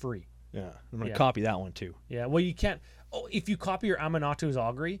for free. Yeah. I'm going to copy that one too. Yeah. Well, you can't... Oh, if you copy your Aminatu's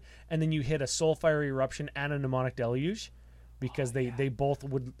Augury, and then you hit a Soulfire Eruption and a Mnemonic Deluge, because they both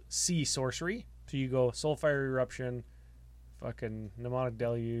would see sorcery. So you go Soulfire Eruption, fucking Mnemonic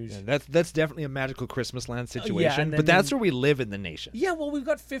Deluge. Yeah, that's definitely a magical Christmas land situation, but that's where we live in the nation. Yeah, well, we've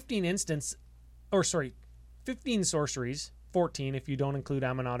got 15 sorceries, 14 if you don't include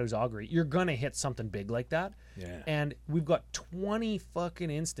Aminatu's Augury. You're going to hit something big like that. Yeah. And we've got 20 fucking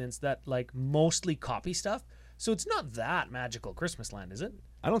instants that like mostly copy stuff. So it's not that magical Christmas land, is it?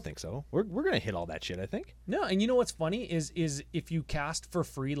 I don't think so. We're going to hit all that shit, I think. No, and you know what's funny is if you cast for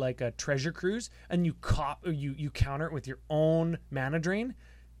free like a Treasure Cruise and you counter it with your own mana drain,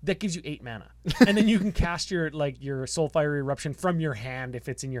 that gives you 8 mana. And then you can cast your Soulfire Eruption from your hand if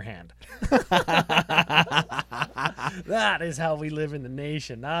it's in your hand. That is how we live in the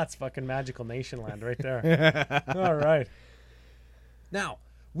nation. That's fucking magical nation land right there. All right. Now,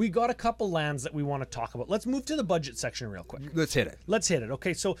 we got a couple lands that we want to talk about. Let's move to the budget section real quick. Let's hit it.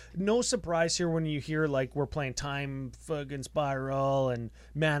 Okay, so no surprise here when you hear like we're playing Time fucking Spiral and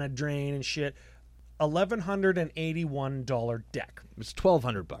Mana Drain and shit. $1,181 deck. It's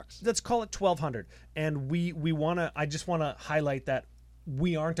 $1,200. Let's call it $1,200. And I just want to highlight that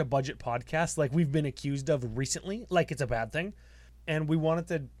we aren't a budget podcast like we've been accused of recently, like it's a bad thing. And we wanted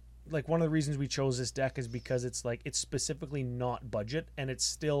to, like, one of the reasons we chose this deck is because it's like it's specifically not budget and it's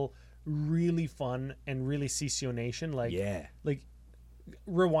still really fun and really CCO Nation. Like, yeah. Like,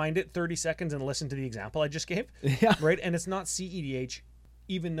 rewind it 30 seconds and listen to the example I just gave. Yeah. Right? And it's not CEDH,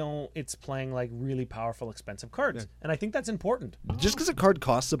 even though it's playing like really powerful, expensive cards. Yeah. And I think that's important. Just because a card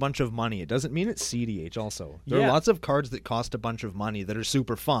costs a bunch of money, it doesn't mean it's CDH also. There are lots of cards that cost a bunch of money that are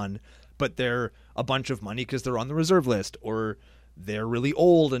super fun, but they're a bunch of money because they're on the reserve list or they're really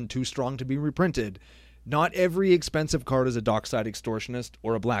old and too strong to be reprinted. Not every expensive card is a Dockside Extortionist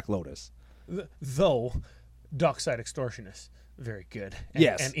or a Black Lotus. Though, Dockside Extortionist, very good.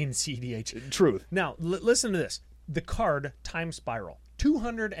 Yes. And in CDH. Truth. Now, listen to this. The card, Time Spiral.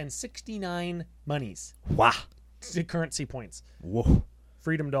 269 monies. Wow. Currency points. Whoa.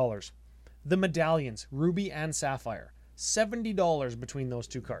 Freedom dollars. The medallions, Ruby and Sapphire. $70 between those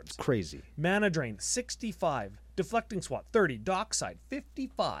two cards. Crazy. Mana Drain, 65. Deflecting Swat, 30. Dockside,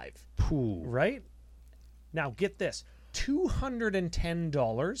 55. Pooh. Right? Now, get this.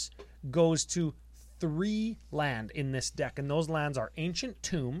 $210 goes to 3 land in this deck, and those lands are Ancient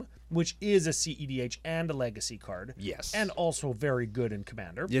Tomb, which is a CEDH and a legacy card. Yes. And also very good in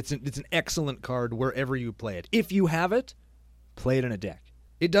Commander. It's an excellent card wherever you play it. If you have it, play it in a deck.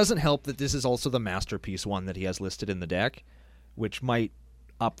 It doesn't help that this is also the Masterpiece one that he has listed in the deck, which might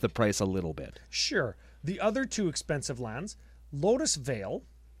up the price a little bit. Sure. The other 2 expensive lands, Lotus Vale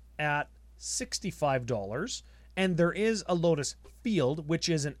at $65, and there is a Lotus Field, which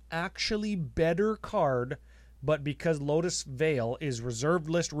is an actually better card, but because Lotus Vale is reserved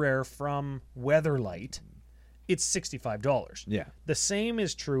list rare from Weatherlight, it's $65. Yeah. The same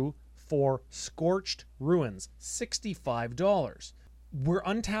is true for Scorched Ruins, $65. We're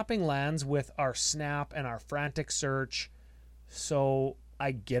untapping lands with our Snap and our Frantic Search, so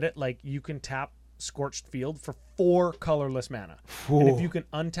I get it. Like, you can tap Scorched Field for 4 colorless mana. And if you can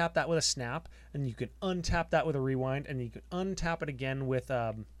untap that with a Snap, and you can untap that with a Rewind, and you can untap it again with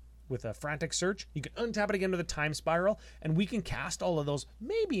a Frantic Search, you can untap it again with a Time Spiral, and we can cast all of those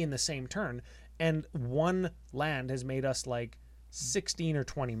maybe in the same turn, and one land has made us like 16 or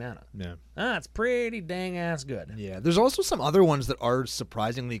 20 mana. Yeah. That's pretty dang ass good. Yeah. There's also some other ones that are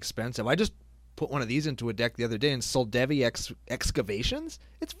surprisingly expensive. I just put one of these into a deck the other day, and Soldevi Excavations.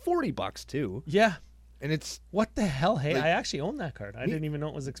 It's $40 too. Yeah. And it's What the hell? Hey, Like- I actually own that card. I didn't even know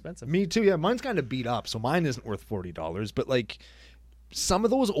it was expensive. me too. Yeah, mine's kind of beat up, so mine isn't worth $40. But like some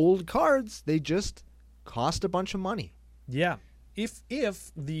of those old cards, they just cost a bunch of money. Yeah. If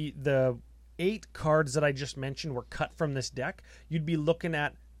the 8 cards that I just mentioned were cut from this deck, you'd be looking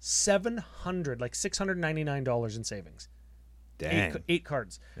at $699 in savings. Dang. 8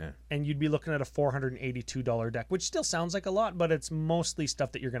 cards. Yeah. And you'd be looking at a $482 deck, which still sounds like a lot, but it's mostly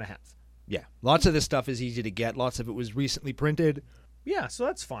stuff that you're going to have. Yeah. Lots of this stuff is easy to get. Lots of it was recently printed. Yeah, so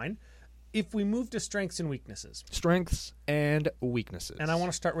that's fine. If we move to strengths and weaknesses, Strengths and weaknesses. and I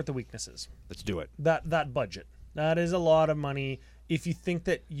want to start with the weaknesses. Let's do it. That budget. That is a lot of money. If you think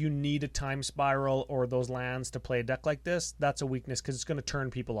that you need a Time Spiral or those lands to play a deck like this, that's a weakness because it's going to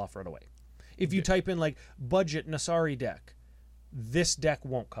turn people off right away. If you type in like budget Nasari deck, this deck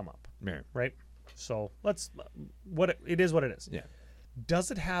won't come up, Yeah. right? So it is what it is. Yeah.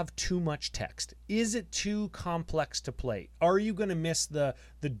 Does it have too much text? Is it too complex to play? Are you going to miss the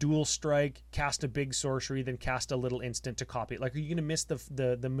dual strike, cast a big sorcery, then cast a little instant to copy it? Like, are you going to miss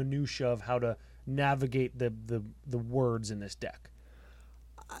the minutia of how to navigate the words in this deck?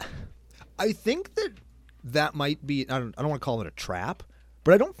 I think that might be, I don't want to call it a trap,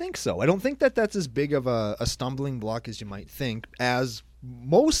 but I don't think so. I don't think that that's as big of a stumbling block as you might think, as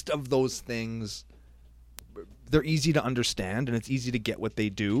most of those things, they're easy to understand and it's easy to get what they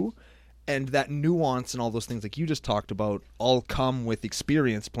do. And that nuance and all those things like you just talked about all come with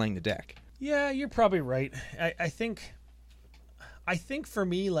experience playing the deck. Yeah, you're probably right. I think for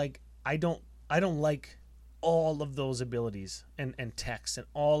me, like, I don't like all of those abilities and text and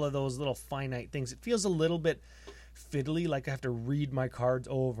all of those little finite things. It feels a little bit fiddly, like I have to read my cards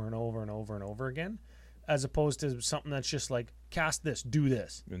over and over and over and over again, as opposed to something that's just like, cast this, do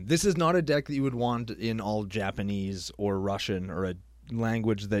this. And this is not a deck that you would want in all Japanese or Russian or a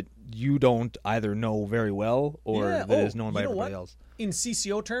language that you don't either know very well or that is known by everybody else. In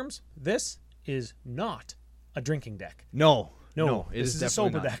CCO terms, this is not a drinking deck. No, No, it this is a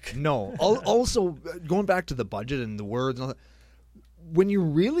definitely sober not. deck. No. Also, going back to the budget and the words, and all that, when you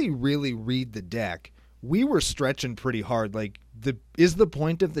really, really read the deck, we were stretching pretty hard. Like, is the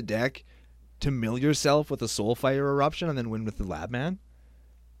point of the deck to mill yourself with a Soulfire Eruption and then win with the Labman?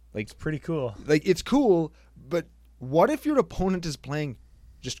 Like, It's pretty cool. like it's cool, but what if your opponent is playing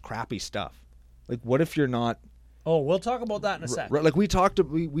just crappy stuff? Like, what if you're not? Oh, we'll talk about that in a sec. Like we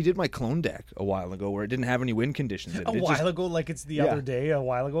did my clone deck a while ago where it didn't have any win conditions. A while ago, like it's the other day. A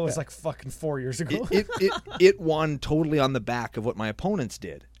while ago, it was like fucking 4 years ago. It won totally on the back of what my opponents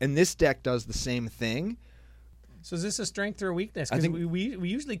did, and this deck does the same thing. So is this a strength or a weakness? I Because think- we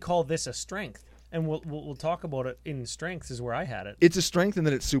usually call this a strength, and we'll talk about it in strengths is where I had it. It's a strength in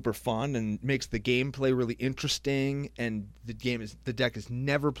that it's super fun and makes the gameplay really interesting, and the deck is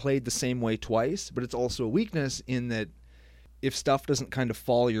never played the same way twice. But it's also a weakness in that if stuff doesn't kind of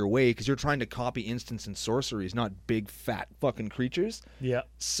fall your way, because you're trying to copy instants and sorceries, not big fat fucking creatures. Yeah.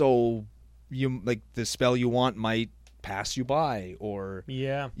 So you like the spell you want might pass you by, or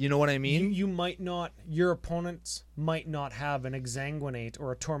Yeah. you know what I mean? You might not, your opponents might not have an Exsanguinate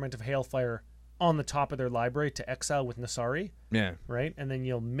or a Torment of Hailfire on the top of their library to exile with Nasari, Yeah. right? And then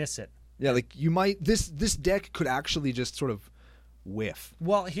you'll miss it. Yeah, like you might this deck could actually just sort of whiff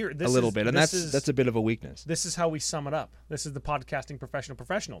Well, here, this a little is, bit, and this that's a bit of a weakness. This is how we sum it up. This is the podcasting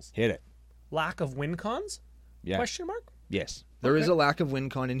professionals. Hit it. Lack of win cons? Yeah. Question mark? Yes. There is a lack of win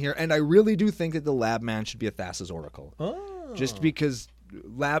con in here, and I really do think that the Labman should be a Thassa's Oracle. Oh. Just because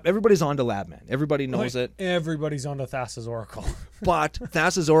everybody's on to Labman. Everybody knows it. Everybody's on to Thassa's Oracle. But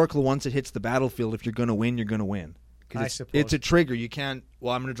Thassa's Oracle, once it hits the battlefield, if you're going to win, you're going to win. I It's, suppose. it's a trigger. You can't,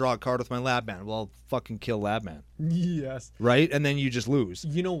 well, I'm going to draw a card with my Labman. Well, I'll fucking kill Labman. Yes. Right? And then you just lose.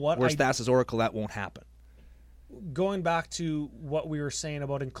 You know what? Whereas Thassa's Oracle, that won't happen. Going back to what we were saying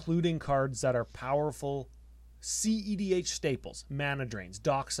about including cards that are powerful CEDH staples, Mana Drains,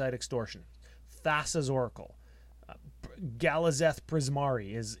 Dockside Extortion, Thassa's Oracle, Galazeth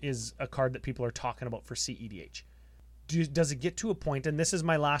Prismari is a card that people are talking about for CEDH. Does it get to a point, and this is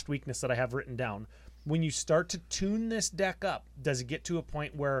my last weakness that I have written down, when you start to tune this deck up, does it get to a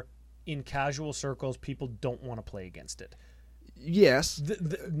point where in casual circles people don't want to play against it? Yes.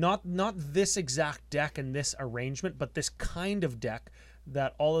 Not this exact deck and this arrangement, but this kind of deck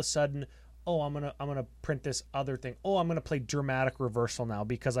that all of a sudden, oh, I'm gonna print this other thing. Oh, I'm gonna play Dramatic Reversal now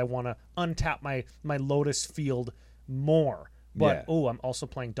because I want to untap my Lotus Field more. But Yeah. oh, I'm also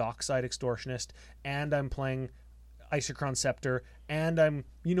playing Dockside Extortionist, and I'm playing Isochron Scepter, and I'm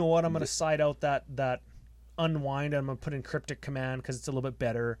gonna side out that Unwind, and I'm gonna put in Cryptic Command because it's a little bit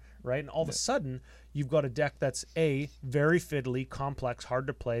better, right? And all of a sudden you've got a deck that's very fiddly, complex, hard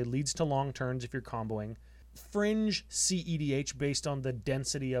to play, leads to long turns if you're comboing, fringe CEDH based on the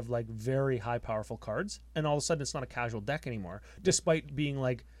density of like very high powerful cards, and all of a sudden it's not a casual deck anymore, despite being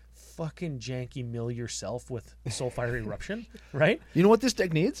like fucking janky mill yourself with Soulfire Eruption, right? You know what this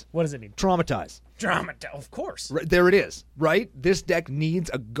deck needs? What does it need? Traumatize. Drama, of course. Right, there it is, right? This deck needs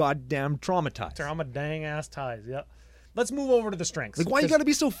a goddamn Traumatize. Drama dang ass ties, yeah. Let's move over to the strengths. Like, why you gotta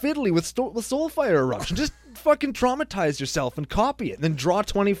be so fiddly with Soulfire Eruption? Just fucking traumatize yourself and copy it, and then draw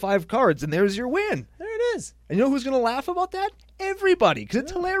 25 cards, and there's your win. There it is. And you know who's gonna laugh about that? Everybody, because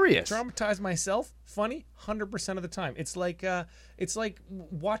it's hilarious. Traumatize myself. Funny, 100% of the time. It's like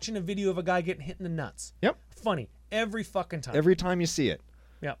watching a video of a guy getting hit in the nuts. Yep. Funny every fucking time. Every time you see it.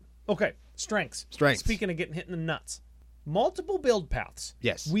 Yeah. Okay. Strengths. Strengths. Speaking of getting hit in the nuts. Multiple build paths.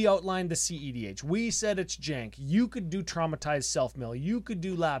 Yes. We outlined the CEDH. We said it's jank. You could do Traumatized Self-Mill. You could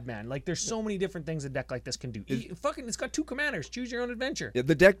do Labman. Like, there's so many different things a deck like this can do. It's got 2 commanders. Choose your own adventure. Yeah,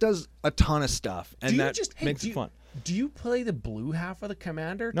 the deck does a ton of stuff, and that makes it fun. Do you play the blue half of the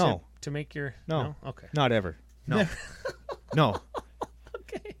commander No. to make your... No. Okay. Not ever. No. No.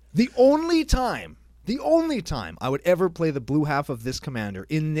 Okay. The only time I would ever play the blue half of this commander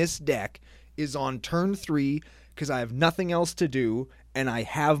in this deck is on turn 3, because I have nothing else to do, and I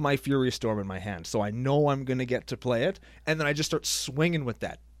have my Fury Storm in my hand, so I know I'm going to get to play it, and then I just start swinging with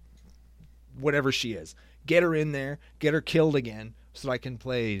that, whatever she is. Get her in there, get her killed again, so that I can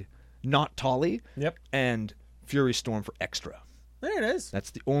play not Tolly, Yep. and Fury Storm for extra. There it is.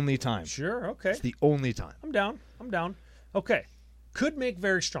 That's the only time. Sure, okay. It's the only time. I'm down. Okay. Could make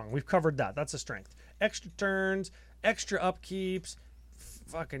very strong. We've covered that. That's a strength. Extra turns, extra upkeeps,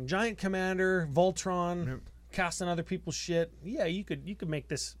 fucking giant commander, Voltron, casting other people's shit. Yeah, you could make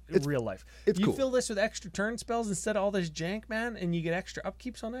this in real life. It's you cool. fill this with extra turn spells instead of all this jank, man, and you get extra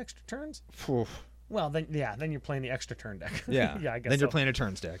upkeeps on extra turns. Well, then you're playing the extra turn deck. Yeah. Yeah, I guess Then you're so. playing a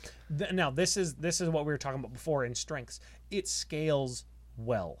turns deck. Now this is what we were talking about before in strengths. It scales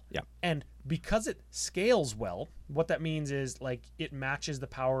well. Yeah. And because it scales well, what that means is like it matches the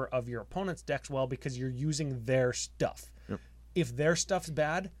power of your opponent's decks well because you're using their stuff. Yep. If their stuff's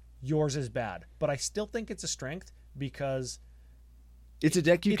bad, yours is bad. But I still think it's a strength because It's a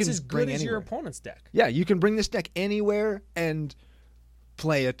deck you it's can as bring good as your anywhere. opponent's deck. Yeah, you can bring this deck anywhere and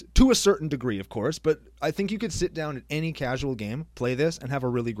play it to a certain degree, of course, but I think you could sit down at any casual game, play this, and have a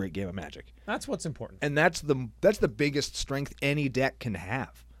really great game of Magic. That's what's important. And that's the biggest strength any deck can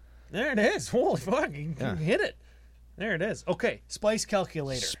have. There it is. Holy fuck, you hit it. There it is. Okay, Spice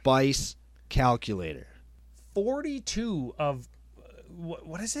Calculator. Spice Calculator. 42 of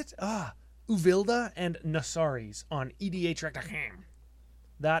what is it? Uvilda and Nasaris on EDH.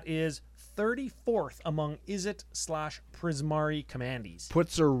 That is 34th among Izzet/Prismari commandees.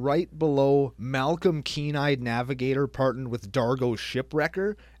 Puts her right below Malcolm Keen-Eyed Navigator partnered with Dargo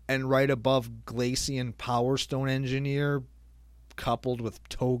Shipwrecker, and right above Glacian Power Stone Engineer coupled with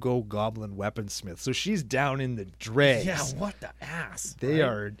Togo Goblin Weaponsmith. So she's down in the dregs. Yeah, what the ass. They right?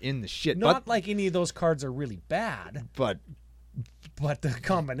 are in the shit. Not like any of those cards are really bad, but the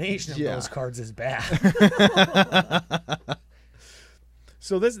combination of Yeah. those cards is bad.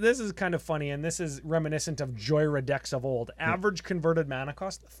 So this is kind of funny, and this is reminiscent of Joyra decks of old. Average converted mana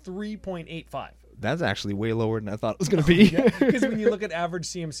cost 3.85. That's actually way lower than I thought it was going to be. Because when you look at average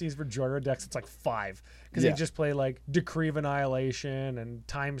CMCs for Joyride decks, it's like 5. Because Yeah. they just play like Decree of Annihilation and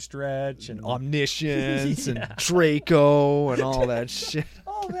Time Stretch and Omniscience Yeah. and Draco and all that shit.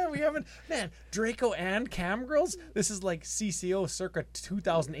 oh man, we haven't Draco and Cam Girls. This is like CCO circa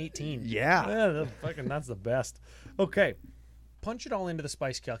 2018. Yeah. That's the best. Okay. Punch it all into the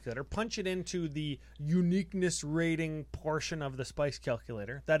spice calculator. Punch it into the uniqueness rating portion of the spice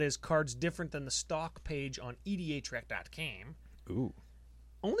calculator. That is cards different than the stock page on EDHREC.com. Ooh.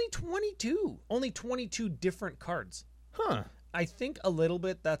 Only 22. Only 22 different cards. Huh. I think a little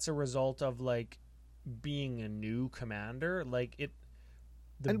bit that's a result of like being a new commander. Like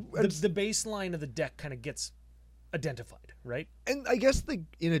the baseline of the deck kind of gets identified, right? And I guess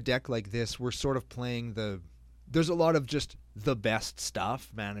in a deck like this, we're sort of playing there's a lot of just the best stuff,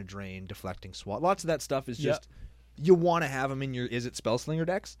 Mana Drain, Deflecting Swat. Lots of that stuff is just, you want to have them in your Is It Spellslinger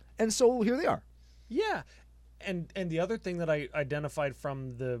decks? And so here they are. Yeah. And the other thing that I identified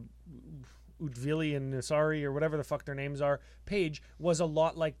from the Utvili and Nisari or whatever the fuck their names are page was a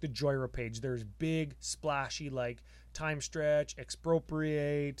lot like the Joyra page. There's big, splashy, like Time Stretch,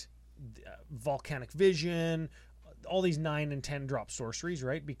 Expropriate, Volcanic Vision, all these 9 and 10 drop sorceries,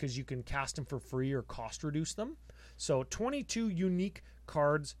 right? Because you can cast them for free or cost reduce them. So 22 unique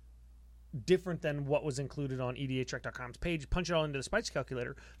cards, different than what was included on EDHREC.com's page. Punch it all into the spice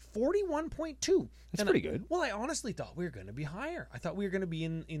calculator. 41.2. That's pretty good. Well, I honestly thought we were going to be higher. I thought we were going to be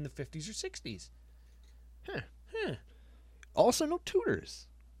in the 50s or 60s. Also, no tutors.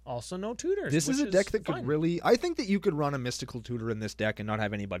 Also, no tutors. This is a deck that fine. could really... I think that you could run a Mystical Tutor in this deck and not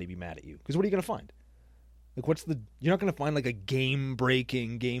have anybody be mad at you. Because what are you going to find? Like, you're not going to find, like, a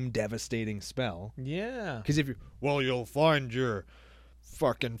game-breaking, game-devastating spell. Yeah. Because you'll find your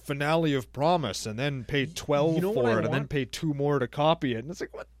fucking Finale of Promise and then pay 12 for it and then pay 2 more to copy it. And it's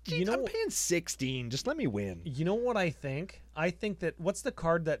like, what? Jeez, I'm paying 16. Just let me win. You know what I think? I think that... What's the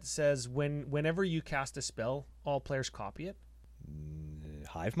card that says whenever you cast a spell, all players copy it?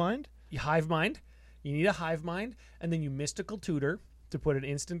 Hive Mind? You Hive Mind. You need a Hive Mind, and then you Mystical Tutor to put an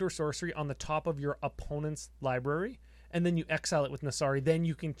instant or sorcery on the top of your opponent's library, and then you exile it with Nasari. Then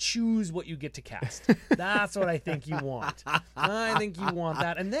you can choose what you get to cast. That's what I think you want. I think you want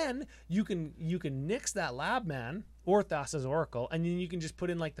that, and then you can nix that Lab Man or Thassa's Oracle, and then you can just put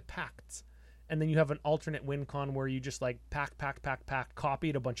in like the Pacts, and then you have an alternate win con where you just like pack, copy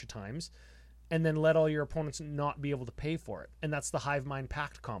it a bunch of times, and then let all your opponents not be able to pay for it, and that's the Hive Mind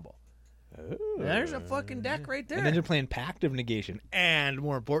Pact combo. Oh. There's a fucking deck right there. And then you're playing Pact of Negation and,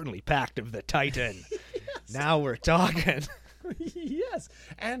 more importantly, Pact of the Titan. Yes. Now we're talking. Yes.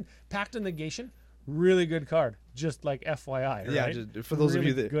 And Pact of Negation, really good card. Just like FYI, right? Yeah, just for those really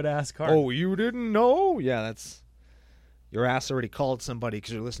of you that... good-ass card. Oh, you didn't know? Yeah, that's... Your ass already called somebody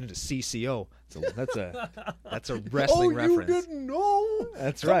because you're listening to CCO. So that's a wrestling reference. Oh, you didn't know?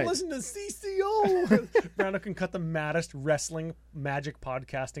 That's Come right. listen to CCO. Brando can cut the maddest wrestling magic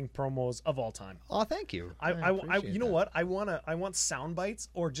podcasting promos of all time. Oh, thank you. I appreciate you know that. what? I want sound bites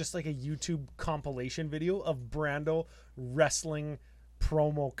or just like a YouTube compilation video of Brando wrestling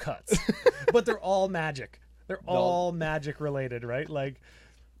promo cuts, but they're all magic. They're all magic related, right? Like,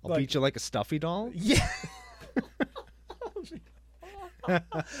 I'll beat you like a stuffy doll. Yeah.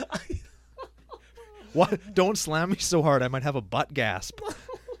 What? Don't slam me so hard. I might have a butt gasp.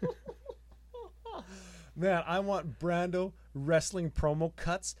 Man, I want Brando wrestling promo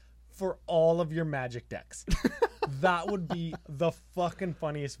cuts for all of your Magic decks. That would be the fucking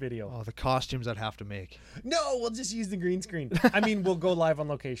funniest video. Oh, the costumes I'd have to make. No, we'll just use the green screen. I mean, we'll go live on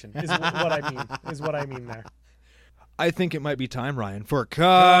location. Is what I mean. Is what I mean there. I think it might be time, Ryan, for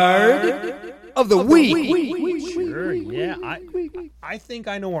card of the week. Sure, yeah. I think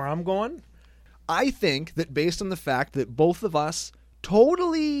I know where I'm going. I think that based on the fact that both of us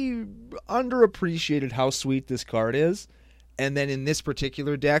totally underappreciated how sweet this card is, and then in this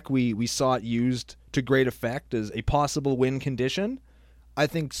particular deck we saw it used to great effect as a possible win condition, I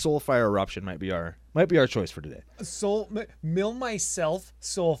think Soulfire Eruption might be our choice for today. Mill myself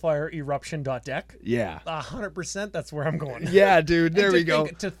Soulfire Eruption deck. Yeah. 100%, that's where I'm going. Yeah, dude, there we go.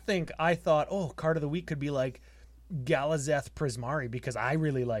 To think, I thought, card of the week could be like Galazeth Prismari because I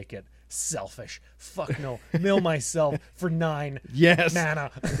really like it. Selfish. Fuck no. Mill myself for 9 yes. mana.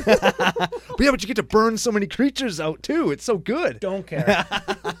 But you get to burn so many creatures out too. It's so good. Don't care.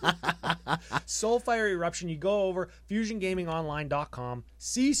 Soulfire Eruption. You go over fusiongamingonline.com.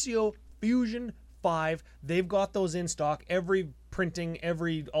 CCO Fusion 5. They've got those in stock. Every printing,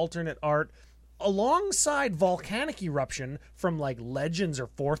 every alternate art. Alongside Volcanic Eruption from like Legends or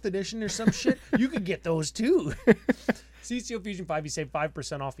 4th edition or some shit. You could get those too. CCO Fusion 5, you save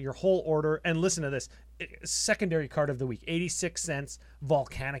 5% off your whole order. And listen to this. Secondary card of the week, 86 cents,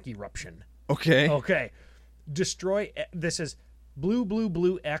 Volcanic Eruption. Okay. Okay. Destroy, this is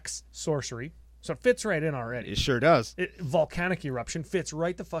blue X sorcery. So it fits right in already. It sure does. Volcanic Eruption fits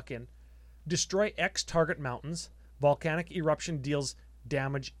right the fuck in. Destroy X target mountains. Volcanic Eruption deals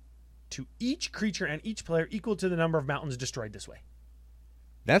damage to each creature and each player equal to the number of mountains destroyed this way.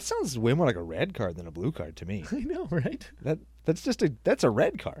 That sounds way more like a red card than a blue card to me. I know, right? That's a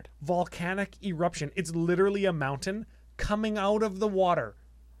red card. Volcanic Eruption. It's literally a mountain coming out of the water,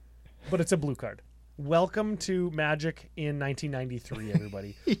 but it's a blue card. Welcome to Magic in 1993,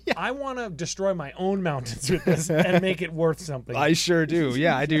 everybody. Yeah. I want to destroy my own mountains with this and make it worth something. I sure do.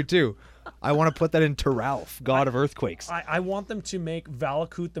 Yeah, I do too. I want to put that into Ralph, God of Earthquakes. I want them to make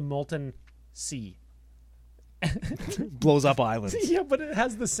Valakut the Molten Sea. Blows up islands. Yeah, but it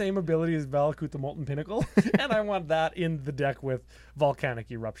has the same ability as Valakut the Molten Pinnacle. And I want that in the deck with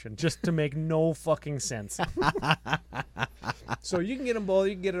Volcanic Eruption, just to make no fucking sense. So you can get them both.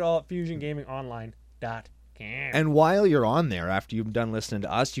 You can get it all at FusionGamingOnline.com. And while you're on there, after you've done listening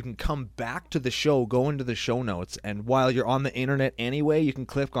to us, you can come back to the show, go into the show notes, and while you're on the internet anyway, you can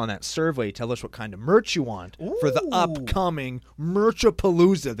click on that survey, tell us what kind of merch you want for the upcoming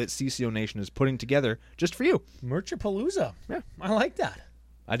Merchapalooza that CCO Nation is putting together just for you. Merchapalooza. Yeah. I like that.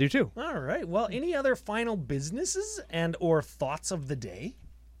 I do too. All right. Well, any other final businesses and or thoughts of the day?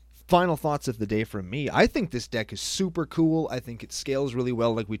 Final thoughts of the day from me. I think this deck is super cool. I think it scales really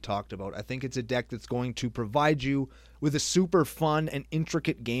well like we talked about. I think it's a deck that's going to provide you with a super fun and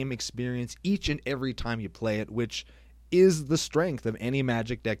intricate game experience each and every time you play it, which is the strength of any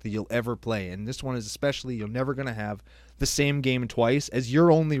Magic deck that you'll ever play. And this one is especially, you're never going to have the same game twice, as your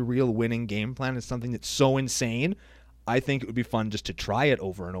only real winning game plan is something that's so insane. I think it would be fun just to try it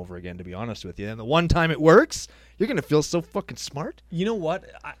over and over again, to be honest with you. And the one time it works, you're going to feel so fucking smart. You know what?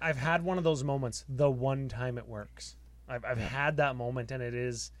 I've had one of those moments, the one time it works. I've had that moment, and it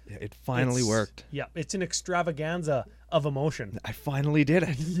is... Yeah, it finally worked. Yeah, it's an extravaganza of emotion. I finally did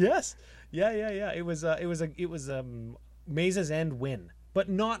it. Yes. Yeah. It was Maze's End win, but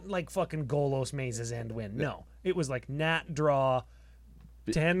not like fucking Golos Maze's End win. No. It was like Nat draw...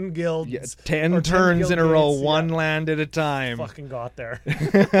 10 guilds. Yeah, 10 turns in a row, one land at a time. Fucking got there.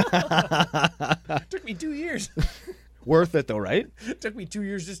 Took me 2 years. Worth it though, right? Took me 2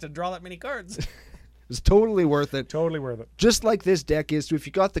 years just to draw that many cards. It was totally worth it. Totally worth it. Just like this deck is. So if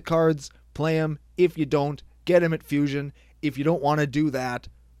you got the cards, play them. If you don't, get them at Fusion. If you don't want to do that,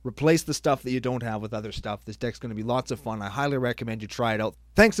 replace the stuff that you don't have with other stuff. This deck's going to be lots of fun. I highly recommend you try it out.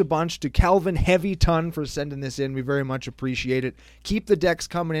 Thanks a bunch to Calvin Heavy Ton for sending this in. We very much appreciate it. Keep the decks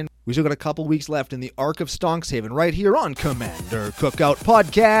coming in. We still got a couple weeks left in the Arc of Stonkshaven right here on Commander Cookout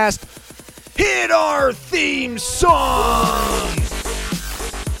Podcast. Hit our theme song!